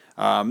event.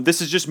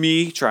 This is just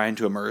me trying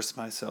to immerse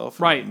myself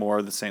in more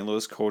of the St.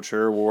 Louis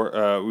culture.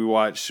 We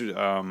watched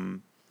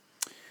Devil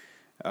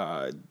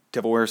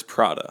Wears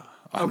Prada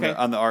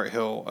on the Art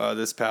Hill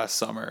this past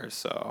summer.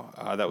 So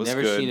that was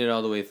Never good. seen it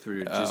all the way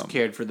through. Just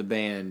cared for the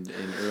band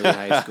in early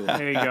high school.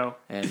 There you go.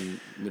 And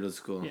middle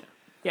school.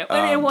 Yeah.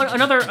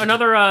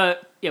 Another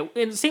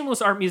in St.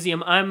 Louis Art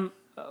Museum, I'm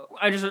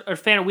just a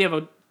fan of. We have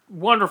a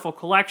wonderful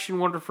collection,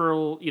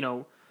 wonderful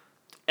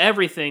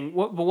everything.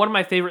 But one of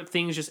my favorite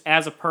things, just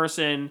as a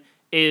person,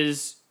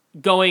 is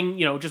going,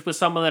 just with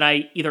someone that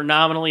I either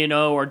nominally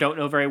know or don't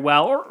know very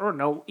well, or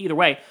know either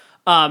way,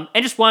 and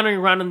just wandering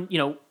around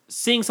and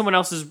seeing someone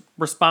else's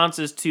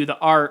responses to the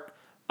art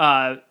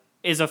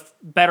is a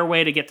better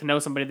way to get to know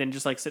somebody than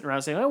just like sitting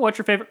around saying, "Oh, what's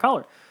your favorite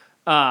color?"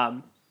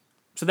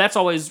 So that's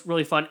always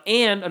really fun.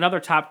 And another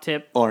top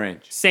tip: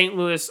 Orange. St.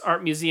 Louis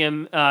Art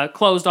Museum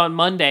closed on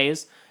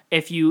Mondays.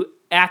 If you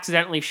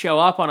accidentally show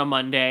up on a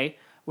Monday,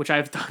 which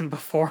I've done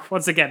before,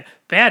 once again,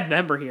 bad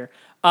member here.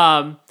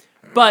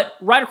 But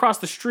right across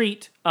the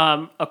street,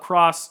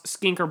 across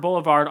Skinker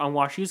Boulevard on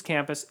WashU's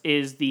campus,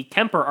 is the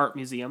Kemper Art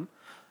Museum.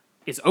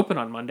 It's open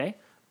on Monday,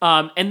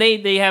 and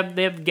they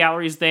have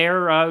galleries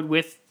there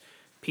with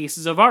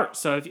pieces of art.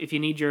 So if you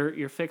need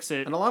your fix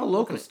it, And a lot of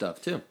local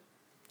stuff, too.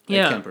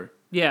 yeah, Kemper.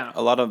 yeah,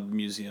 A lot of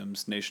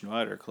museums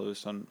nationwide are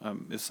closed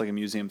on. It's like a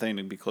museum thing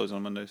to be closed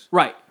on Mondays.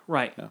 right.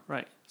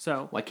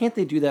 So Why can't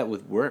they do that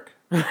with work?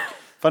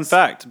 Fun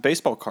fact: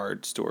 baseball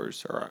card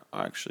stores are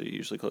actually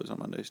usually closed on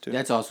Mondays too.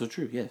 That's also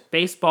true, yes.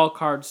 baseball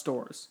card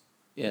stores.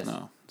 Yes.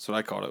 No, that's what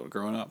I called it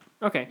growing up.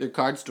 Okay, They're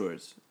card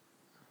stores.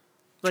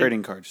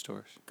 Trading card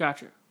stores,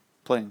 gotcha.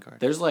 playing cards.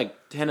 There's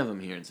like 10 of them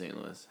here in St.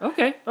 Louis.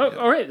 Okay,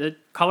 all right.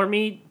 Color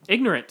me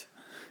ignorant.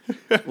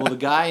 Well, the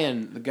guy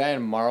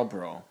in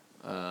Marlboro,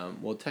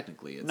 well,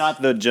 technically it's...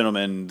 Not the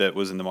gentleman that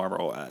was in the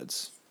Marlboro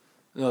ads.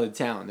 No, the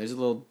town. There's a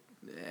little...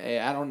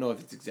 I don't know if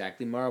it's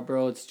exactly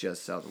Marlboro. It's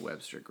just south of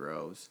Webster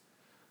Groves.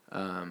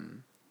 I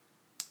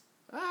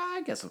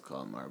guess I'll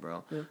call it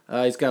Marlboro.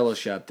 Yeah. He's got a little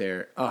shop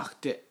there.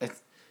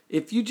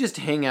 If you just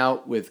hang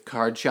out with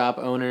card shop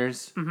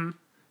owners,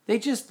 they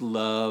just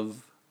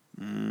love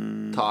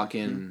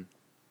talking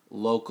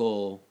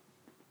local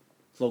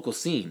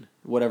scene.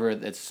 Whatever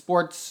it's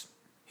sports,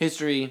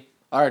 history,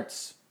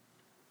 arts,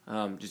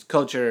 just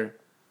culture,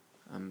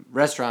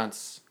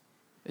 restaurants,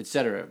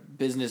 etc.,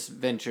 business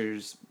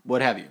ventures,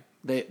 what have you.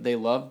 They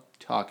love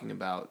talking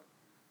about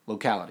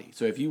locality.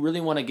 So if you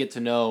really want to get to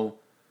know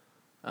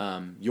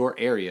your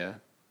area,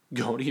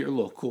 go to your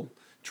local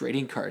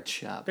trading card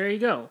shop. There you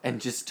go. And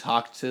just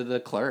talk to the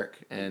clerk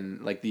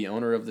and like the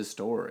owner of the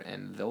store,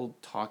 and they'll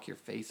talk your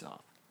face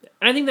off.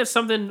 And I think that's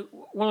one of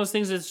those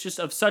things that's just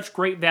of such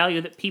great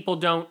value that people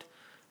don't.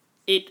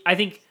 I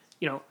think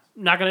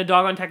not going to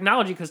dog on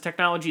technology because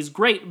technology is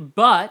great,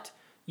 but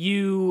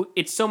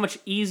it's so much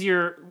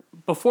easier.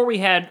 Before we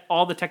had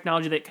all the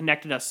technology that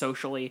connected us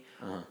socially,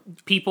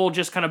 people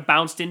just kind of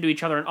bounced into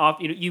each other and off.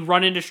 You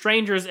run into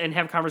strangers and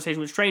have conversations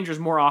with strangers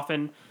more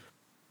often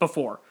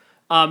before.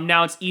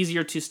 Now it's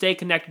easier to stay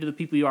connected to the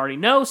people you already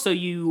know, so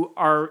you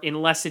are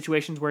in less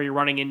situations where you're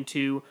running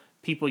into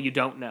people you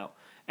don't know.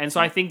 And so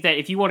I think that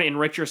if you want to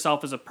enrich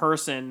yourself as a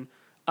person,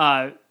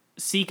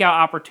 seek out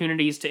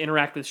opportunities to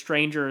interact with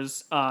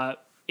strangers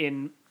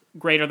in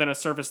greater than a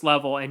surface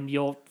level, and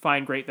you'll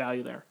find great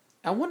value there.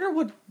 I wonder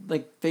what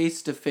like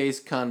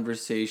face-to-face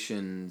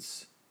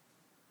conversations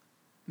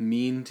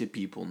mean to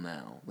people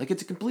now. Like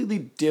it's a completely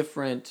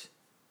different.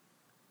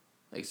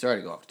 Like sorry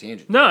to go off a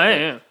tangent. No,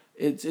 yeah.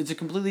 It's a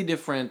completely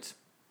different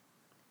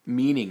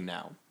meaning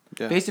now.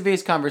 Yeah.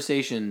 Face-to-face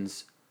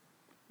conversations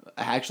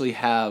actually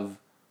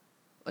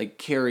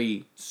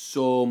carry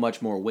so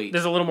much more weight.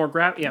 There's a little more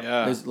gravity.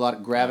 Yeah. There's a lot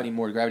of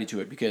more gravity to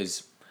it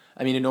because,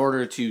 I mean, in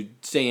order to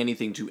say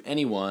anything to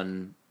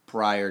anyone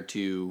prior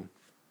to,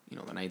 the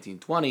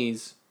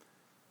 1920s,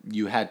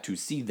 you had to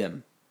see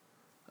them.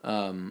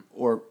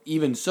 Or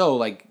even so,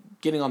 like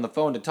getting on the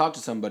phone to talk to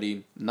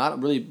somebody, not a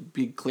really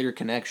big clear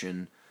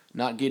connection,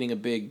 not getting a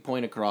big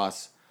point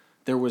across,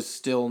 there was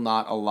still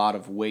not a lot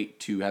of weight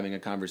to having a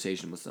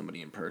conversation with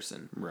somebody in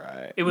person.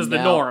 Right. It was the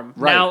Now- norm.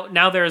 right.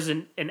 Now there's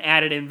an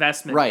added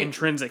investment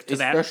intrinsic to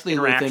Especially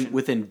that interaction.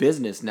 within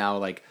business now,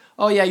 like,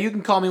 oh yeah, you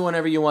can call me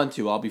whenever you want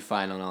to. I'll be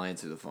fine and I'll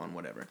answer the phone,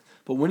 whatever.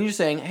 But when you're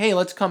saying, hey,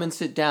 let's come and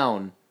sit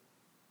down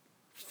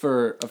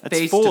for a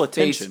That's full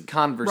face-to-face attention.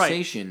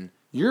 conversation,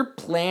 you're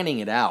planning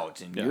it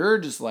out, and you're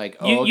just like,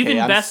 oh, okay, You've I'm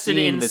invested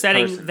seeing in this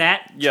setting person.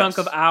 that Yes. chunk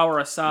of hour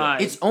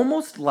aside. It's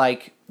almost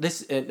like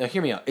this. Now,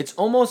 hear me out. It's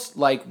almost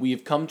like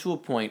we've come to a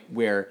point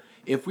where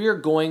if we are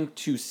going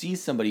to see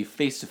somebody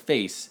face to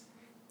face,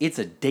 it's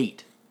a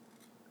date.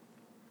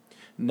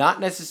 Not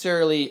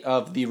necessarily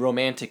of the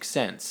romantic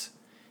sense.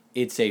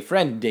 It's a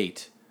friend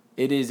date.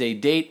 It is a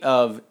date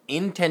of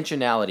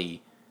intentionality,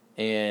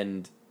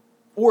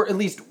 or at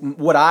least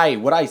what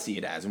I see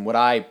it as, and what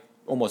I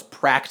almost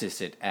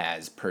practice it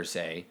as per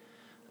se.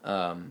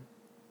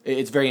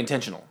 It's very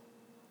intentional.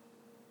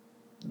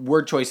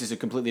 Word choice is a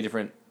completely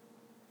different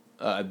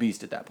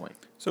beast at that point.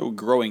 So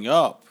growing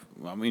up,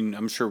 I mean,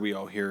 I'm sure we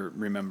all here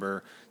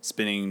remember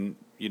spending,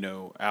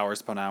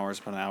 hours upon hours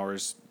upon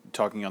hours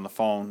talking on the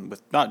phone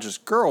with not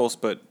just girls,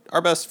 but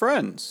our best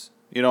friends,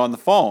 on the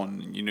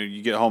phone.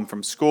 You get home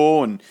from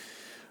school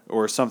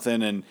or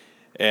something,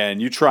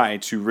 and you try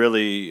to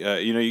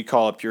really, you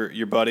call up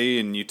your buddy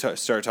and you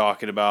start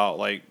talking about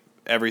like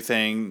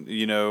everything,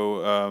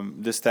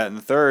 this, that, and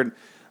the third.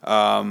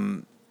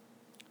 And,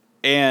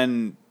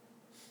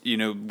 we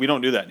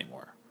don't do that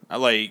anymore.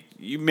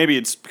 Maybe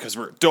it's because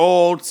we're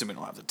adults and we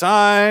don't have the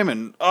time,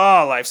 and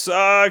life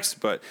sucks.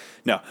 But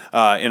no,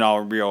 in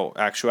all real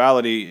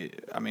actuality,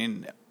 I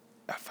mean,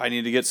 if I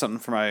need to get something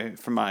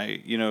from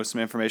my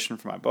some information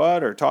from my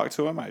bud or talk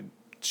to him, I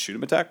shoot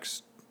him a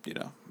text,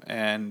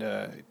 and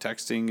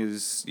texting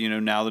is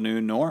now the new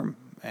norm,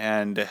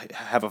 and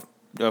have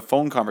a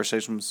phone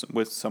conversation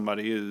with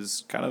somebody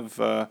is kind of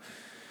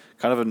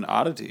an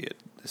oddity at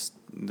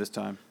this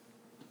time.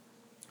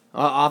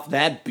 Off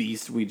that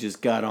beast we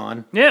just got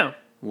on. Yeah.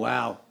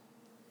 Wow.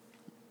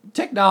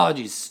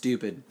 Technology's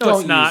stupid. No, Don't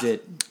it's not. use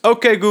it.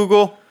 Okay,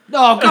 Google.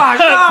 Oh, gosh,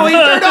 no, he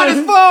turned on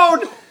his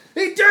phone.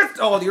 He just...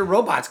 Oh, your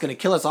robot's going to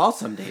kill us all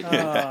someday.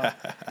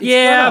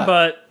 Yeah,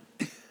 but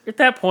at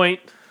that point...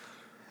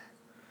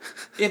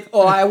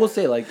 I will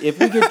say, if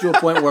we get to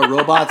a point where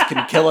robots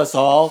can kill us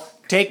all,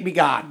 take me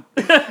gone.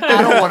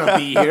 I don't want to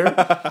be here.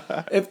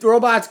 If the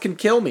robots can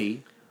kill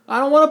me, I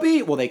don't want to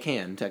be... Well, they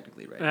can,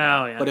 technically, right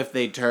now. Oh, yeah. But if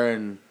they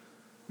turn...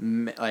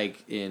 in If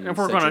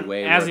we're such going a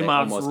way on where they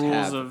Asimov's almost rules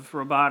have of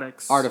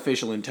robotics...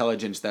 artificial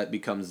intelligence that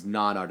becomes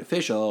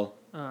non-artificial,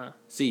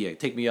 see ya.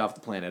 Take me off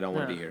the planet. I don't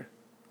want to be here.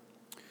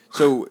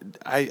 So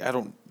I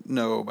don't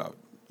know about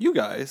you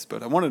guys,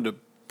 but I wanted to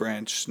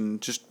branch and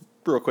just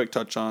real quick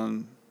touch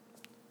on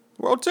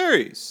World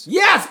Series.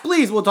 Yes,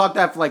 please. We'll talk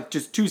that for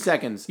just 2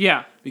 seconds.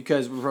 Yeah.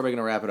 Because we're probably going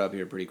to wrap it up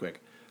here pretty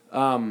quick.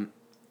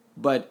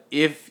 But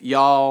if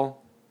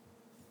y'all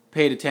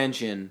paid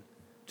attention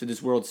to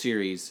this World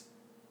Series,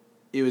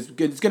 it's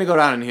going to go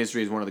down in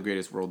history as one of the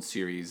greatest World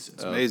Series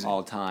of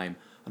all time.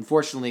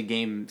 Unfortunately,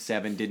 Game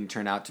 7 didn't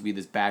turn out to be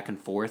this back and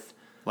forth.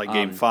 Like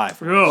Game 5.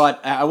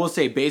 But I will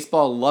say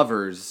baseball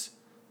lovers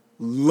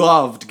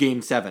loved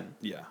Game 7.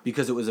 Yeah.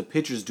 Because it was a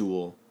pitcher's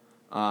duel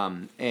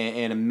and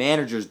a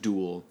manager's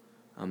duel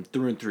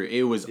through and through.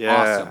 It was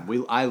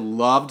awesome. I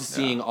loved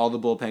seeing all the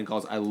bullpen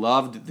calls. I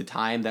loved the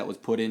time that was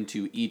put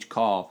into each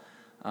call.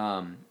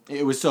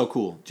 It was so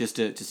cool just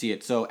to see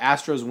it. So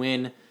Astros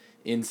win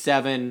in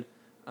 7.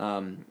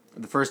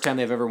 The first time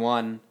they've ever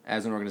won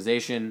as an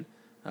organization.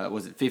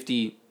 Was it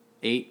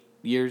 58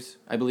 years,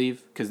 I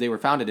believe? Because they were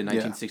founded in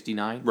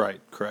 1969. Right,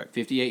 correct.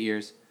 58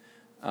 years.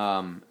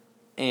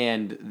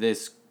 And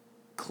this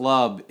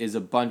club is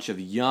a bunch of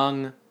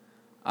young...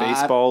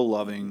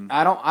 baseball-loving...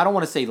 I don't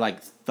want to say,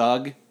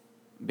 thug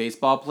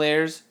baseball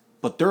players,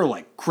 but they're,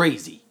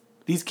 crazy.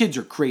 These kids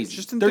are crazy.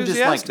 Just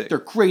enthusiastic. They're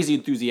crazy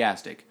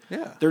enthusiastic.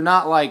 Yeah. They're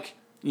not like,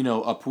 a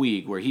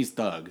Puig, where he's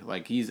thug.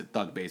 He's a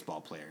thug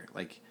baseball player.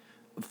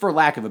 For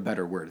lack of a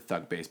better word,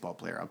 thug baseball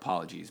player.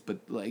 Apologies, but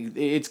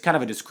it's kind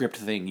of a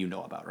descriptive thing you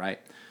know about, right?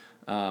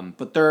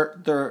 But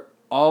they're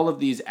all of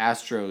these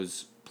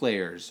Astros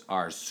players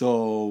are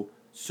so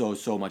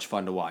much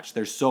fun to watch.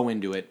 They're so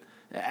into it.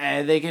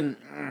 They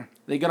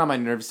get on my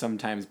nerves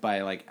sometimes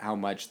by how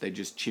much they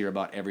just cheer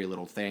about every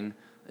little thing.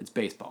 It's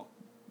baseball.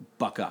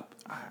 Buck up.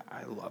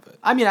 I love it.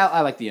 I mean,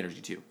 I like the energy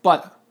too.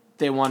 But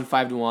they won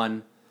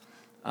 5-1,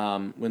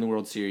 win the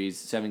World Series,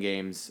 7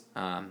 games.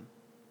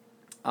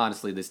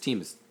 Honestly, this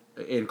team is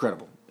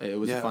incredible. It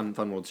was a fun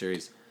World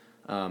Series.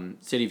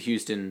 City of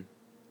Houston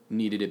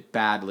needed it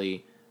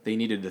badly. They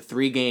needed the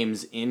 3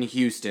 games in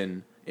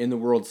Houston in the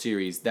World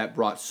Series that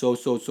brought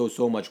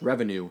so much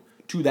revenue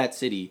to that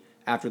city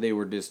after they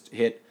were just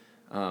hit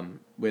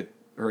with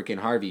Hurricane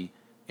Harvey.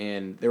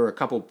 And there were a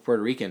couple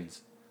Puerto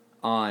Ricans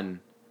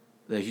on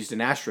the Houston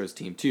Astros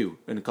team too,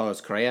 and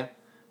Carlos Correa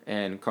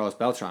and Carlos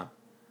Beltran.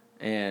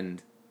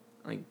 And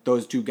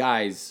those 2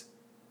 guys...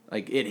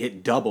 it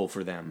hit double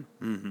for them,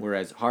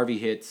 whereas Harvey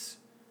hits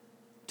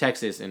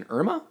Texas and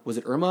Irma. Was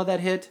it Irma that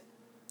hit?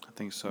 I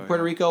think so.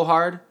 Puerto Rico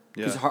hard?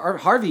 Because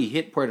Harvey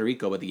hit Puerto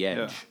Rico with the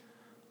edge.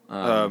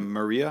 Yeah.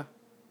 Maria?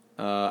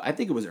 I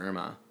think it was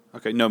Irma.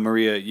 Okay, no,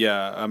 Maria.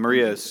 Yeah,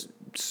 Maria is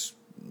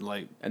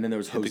and then there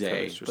was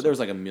Jose, but there was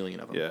a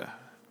million of them.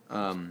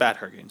 Yeah. Bad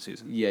hurricane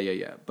season.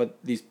 Yeah. But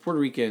these Puerto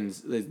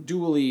Ricans, they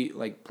dually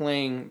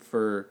playing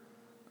for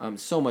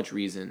so much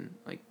reason.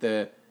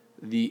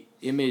 The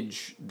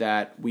image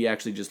that we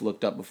actually just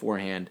looked up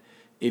beforehand,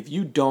 if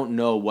you don't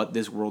know what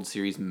this World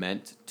Series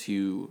meant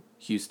to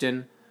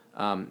Houston,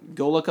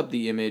 go look up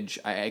the image.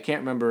 I can't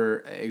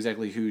remember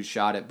exactly who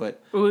shot it,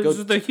 but... It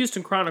was the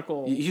Houston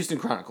Chronicle. Houston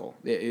Chronicle.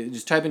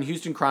 Just type in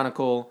Houston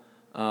Chronicle,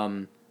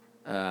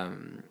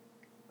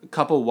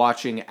 couple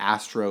watching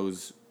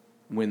Astros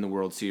win the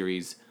World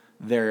Series.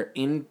 The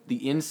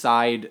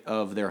inside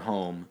of their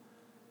home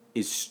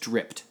is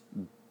stripped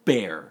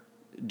bare,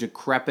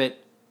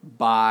 decrepit,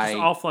 by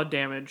all flood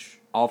damage.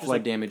 All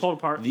flood damage. Pulled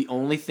apart. The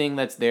only thing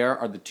that's there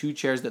are the 2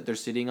 chairs that they're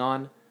sitting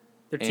on.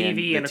 Their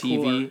TV and a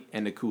TV cooler.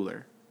 and a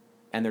cooler.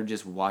 And they're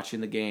just watching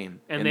the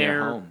game and in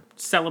their home.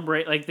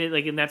 Celebrate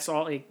and that's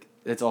all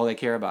that's all they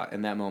care about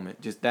in that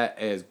moment. Just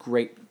that is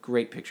great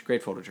picture,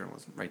 great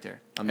photojournalism right there.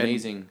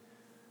 Amazing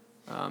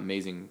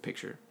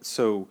picture.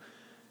 So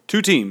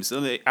 2 teams.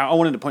 I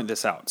wanted to point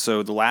this out.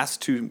 So the last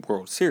 2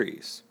 World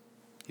Series,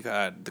 you've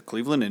had the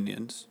Cleveland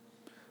Indians,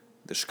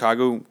 the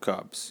Chicago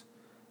Cubs,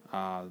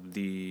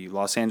 the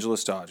Los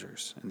Angeles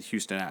Dodgers, and the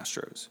Houston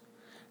Astros.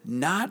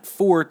 not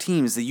four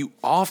teams that you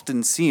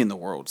often see in the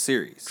World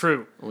Series.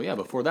 True. Well, yeah,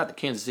 before that, the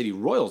Kansas City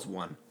Royals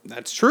won.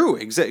 That's true.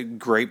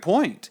 Great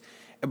point.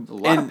 A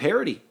lot of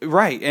parity.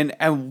 Right.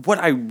 And what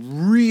I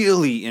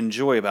really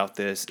enjoy about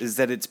this is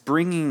that it's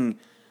bringing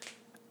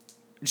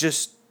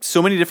just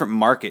so many different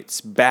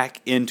markets back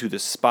into the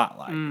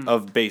spotlight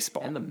of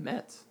baseball. And the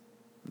Mets.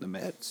 The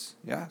Mets,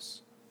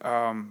 yes.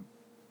 And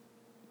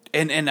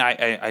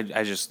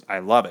I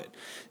love it.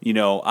 You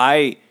know,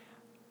 I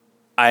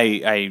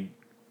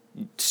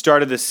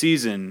started the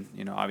season,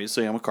 you know,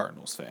 obviously I'm a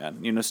Cardinals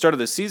fan. You know, started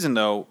the season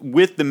though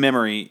with the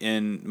memory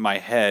in my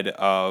head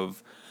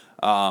of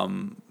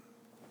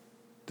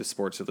the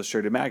Sports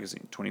Illustrated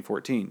magazine,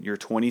 2014, your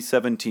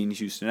 2017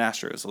 Houston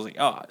Astros. I was like,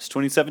 it's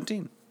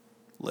 2017.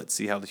 Let's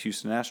see how the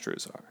Houston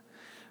Astros are.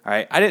 All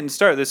right, I didn't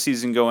start this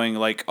season going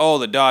like,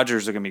 the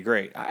Dodgers are going to be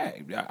great.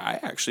 I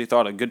actually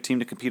thought a good team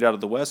to compete out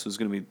of the West was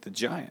going to be the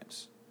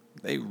Giants.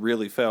 They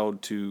really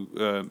failed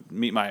to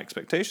meet my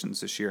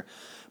expectations this year.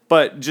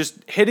 But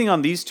just hitting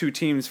on these two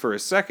teams for a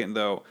second,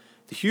 though,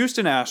 the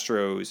Houston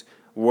Astros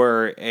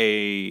were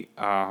a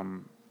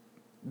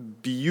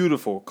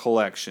beautiful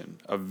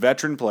collection of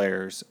veteran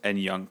players and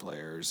young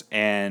players,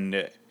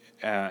 and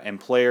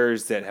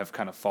players that have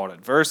kind of fought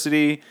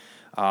adversity.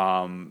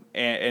 And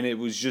it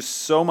was just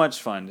so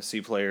much fun to see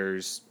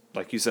players,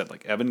 like you said,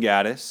 like Evan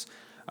Gattis,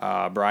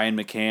 Brian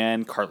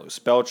McCann, Carlos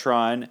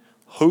Beltran,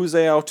 Jose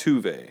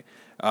Altuve,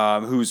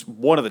 who's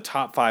one of the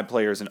top 5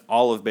 players in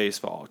all of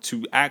baseball,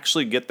 to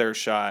actually get their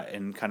shot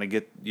and kind of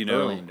get,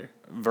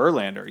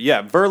 Verlander.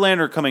 Yeah,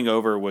 Verlander coming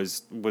over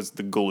was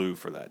the glue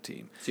for that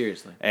team.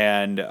 Seriously.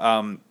 And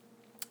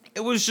it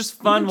was just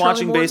fun Charlie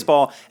watching Morton?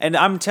 baseball. And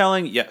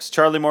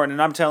Charlie Morton.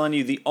 And I'm telling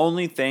you, the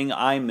only thing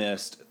I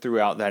missed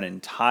throughout that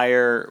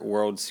entire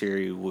World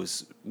Series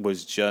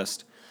was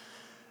just,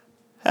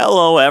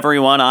 hello,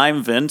 everyone,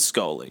 I'm Vince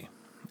Scully.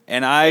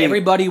 And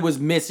everybody was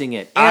missing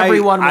it.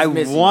 Everyone was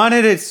missing it. I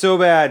wanted it so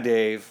bad,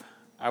 Dave.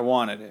 I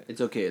wanted it.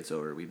 It's okay. It's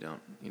over. We don't,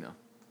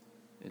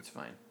 it's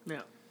fine.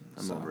 Yeah.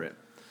 I'm over it.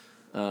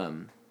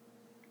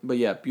 But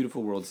yeah,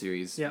 beautiful World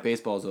Series. Yep.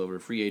 Baseball's over.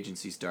 Free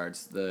agency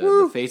starts.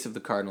 The face of the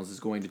Cardinals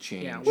is going to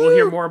change. Yeah, we'll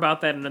hear more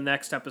about that in the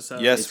next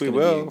episode. Yes, It's we gonna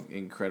will. be an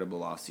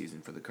incredible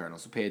offseason for the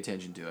Cardinals, so pay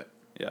attention to it.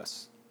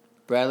 Yes.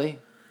 Bradley,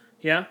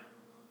 Yeah?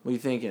 what are you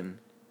thinking?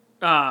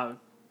 I'm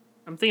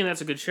thinking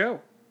that's a good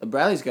show.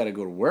 Bradley's got to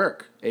go to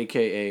work,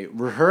 a.k.a.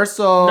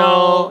 rehearsal.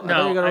 No. I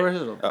thought you got to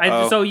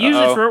rehearsal. So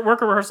usually it's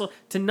work or rehearsal.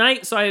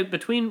 Tonight,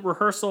 between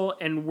rehearsal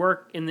and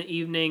work in the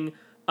evening,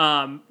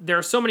 there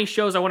are so many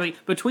shows I want to see.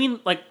 Between,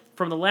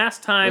 from the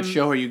last time... What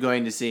show are you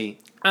going to see?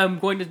 I'm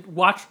going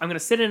to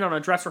sit in on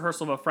a dress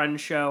rehearsal of a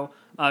friend's show,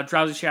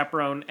 Drowsy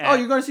Chaperone.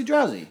 You're going to see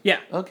Drowsy? Yeah.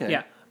 Okay.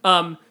 Yeah.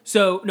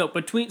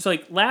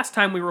 Last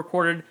time we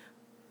recorded,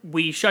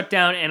 we shut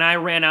down and I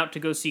ran out to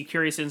go see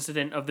Curious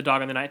Incident of the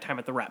Dog in the Nighttime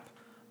at the Rep.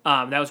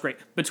 That was great.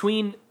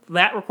 Between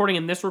that recording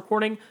and this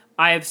recording,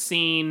 I have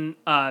seen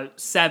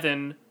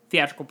 7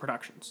 theatrical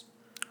productions.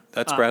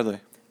 That's Bradley.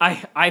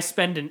 I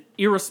spend an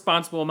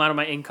irresponsible amount of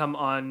my income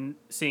on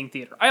seeing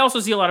theater. I also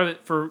see a lot of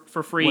it for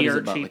free What is or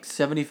it about, cheap. like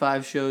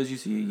 75 shows you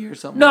see a year or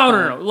something?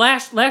 No.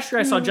 Last year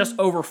I saw just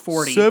over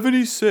 40.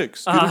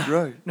 76. Get it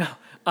right. No.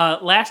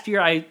 Last year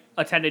I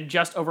attended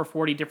just over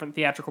 40 different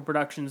theatrical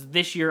productions.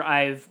 This year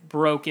I've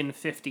broken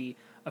 50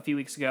 a few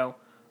weeks ago.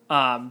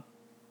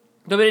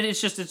 But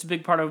it's a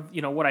big part of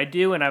what I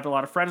do, and I have a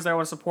lot of friends that I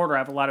want to support, or I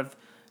have a lot of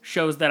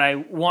shows that I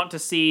want to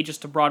see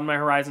just to broaden my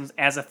horizons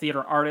as a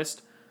theater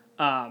artist.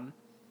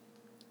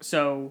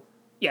 So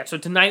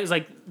tonight is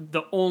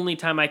the only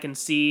time I can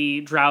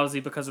see Drowsy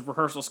because of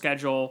rehearsal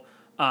schedule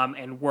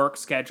and work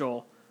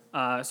schedule.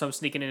 So I'm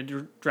sneaking in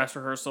a dress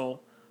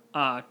rehearsal.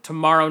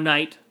 Tomorrow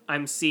night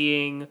I'm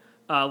seeing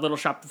Little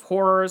Shop of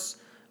Horrors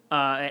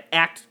at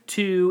Act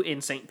 2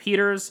 in St.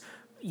 Peter's.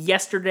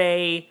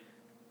 Yesterday,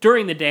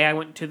 during the day, I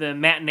went to the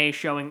matinee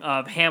showing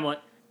of Hamlet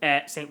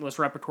at St. Louis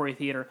Repertory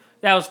Theater.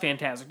 That was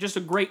fantastic. Just a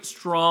great,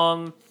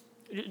 strong,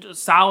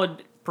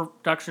 solid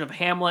production of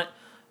Hamlet.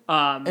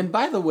 And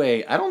by the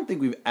way, I don't think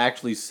we've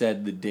actually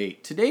said the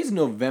date. Today's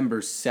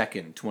November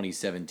 2nd,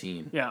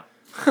 2017. Yeah.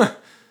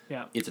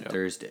 Yeah. It's a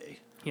Thursday.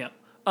 Yeah.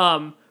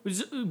 It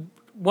was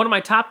one of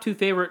my top 2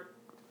 favorite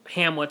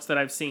Hamlets that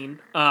I've seen.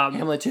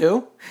 Hamlet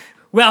 2?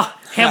 Well,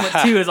 Hamlet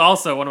 2 is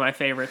also one of my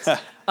favorites.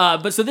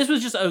 But so this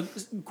was just a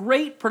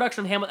great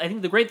production of Hamlet. I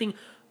think the great thing,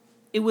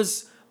 it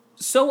was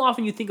so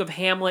often you think of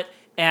Hamlet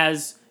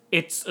as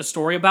it's a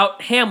story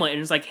about Hamlet,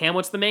 and it's like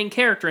Hamlet's the main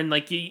character, and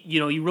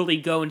you really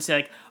go and say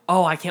like,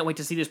 oh, I can't wait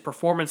to see this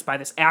performance by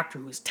this actor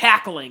who is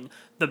tackling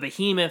the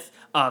behemoth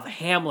of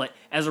Hamlet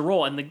as a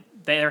role, and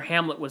their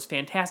Hamlet was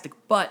fantastic.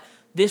 But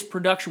this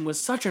production was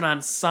such an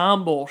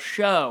ensemble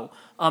show.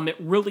 It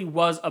really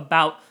was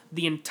about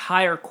the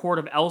entire court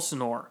of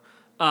Elsinore,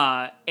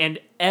 and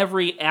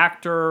every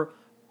actor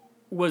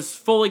was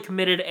fully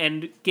committed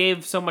and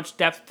gave so much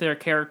depth to their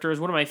characters.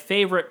 One of my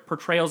favorite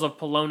portrayals of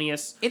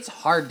Polonius. It's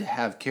hard to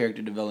have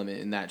character development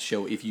in that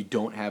show if you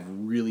don't have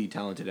really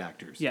talented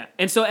actors. Yeah,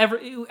 and so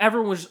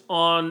everyone was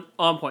on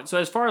point. So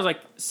as far as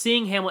like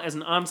seeing Hamlet as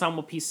an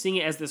ensemble piece, seeing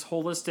it as this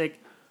holistic,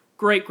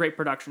 great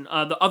production.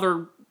 The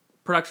other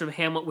production of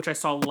Hamlet, which I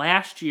saw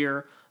last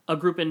year, a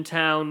group in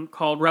town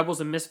called Rebels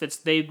and Misfits,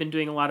 they've been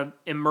doing a lot of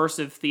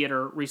immersive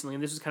theater recently,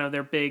 and this is kind of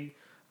their big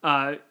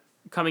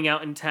coming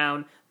out in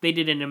town. They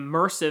did an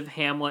immersive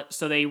Hamlet,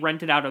 so they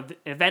rented out an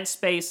event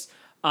space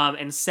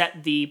and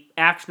set the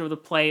action of the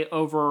play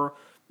over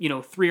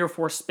 3 or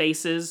 4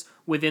 spaces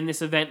within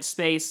this event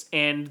space,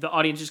 and the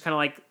audience just kind of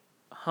like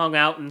hung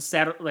out and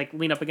sat like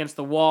lean up against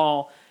the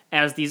wall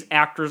as these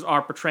actors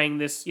are portraying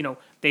this.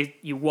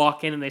 You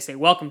walk in and they say,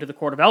 "Welcome to the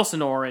court of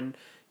Elsinore," and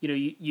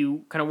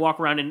you kind of walk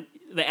around and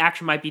the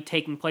action might be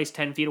taking place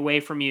 10 feet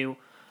away from you.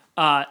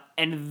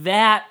 And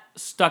that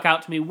stuck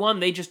out to me. One,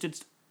 they just did,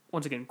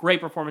 once again, great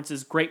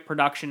performances, great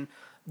production.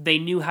 They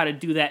knew how to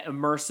do that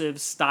immersive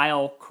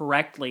style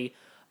correctly.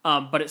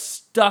 But it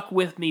stuck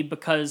with me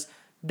because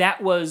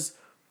that was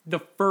the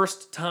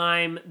first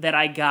time that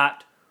I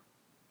got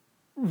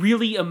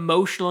really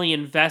emotionally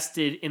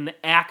invested in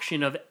the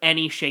action of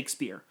any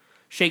Shakespeare.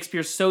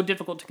 Shakespeare's so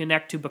difficult to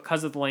connect to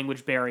because of the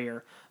language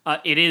barrier.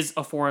 It is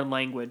a foreign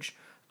language.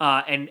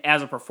 And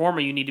as a performer,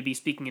 you need to be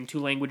speaking in 2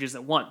 languages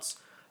at once.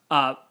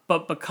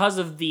 But because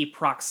of the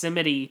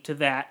proximity to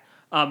that,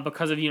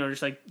 because of,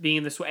 just like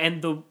being this way,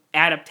 and the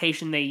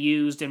adaptation they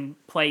used and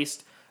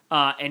placed,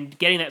 and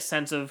getting that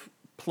sense of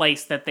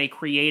place that they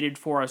created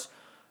for us,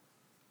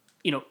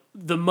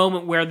 the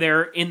moment where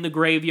they're in the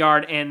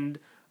graveyard and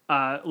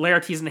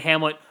Laertes and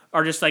Hamlet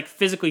are just like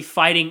physically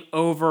fighting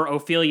over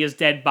Ophelia's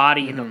dead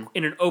body in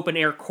an open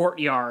air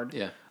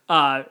courtyard,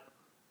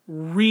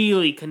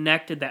 really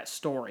connected that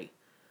story.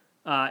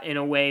 In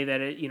a way that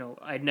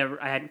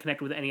I hadn't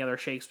connected with any other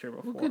Shakespeare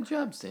before. Well, good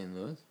job, St.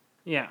 Louis.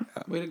 Yeah.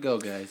 Way to go,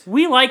 guys.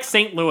 We like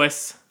St.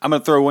 Louis. I'm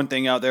gonna throw one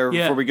thing out there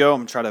Yeah. before we go.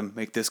 I'm gonna try to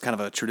make this kind of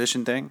a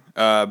tradition thing.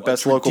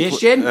 Best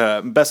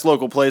tradition? best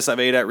local place I've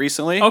ate at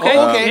recently. Okay.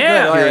 Okay,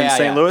 Yeah. good. Oh, Here yeah, in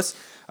St. yeah. Louis,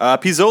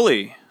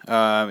 Pizzoli.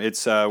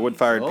 It's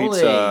wood-fired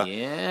pizza.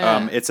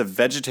 Yeah. It's a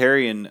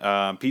vegetarian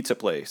pizza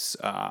place.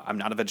 I'm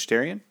not a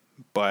vegetarian,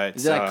 but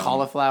Is it like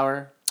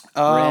cauliflower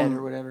bread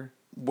or whatever?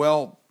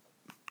 well,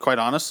 quite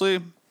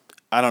honestly,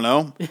 I don't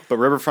know. But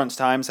Riverfront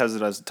Times has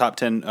it as the top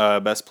 10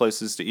 best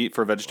places to eat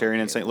for a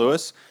vegetarian in St.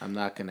 Louis. I'm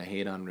not going to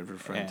hate on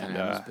Riverfront And,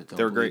 Times, but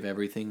they're don't believe great.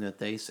 everything that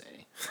they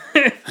say.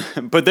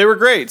 But they were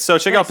great. So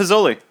check out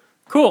Pizzoli.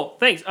 Cool.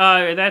 Thanks.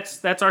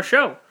 That's our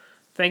show.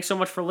 Thanks so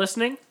much for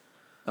listening.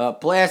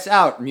 Play us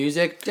out.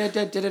 Music. I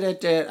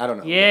don't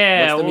know.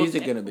 Yeah. What's the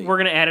music going to be? We're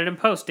going to add it in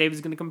post. Dave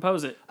is going to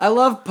compose it. I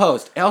love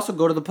Post. I also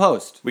go to the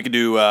Post. We could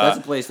do That's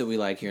a place that we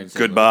like here in St.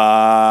 Louis.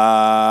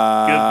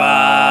 goodbye.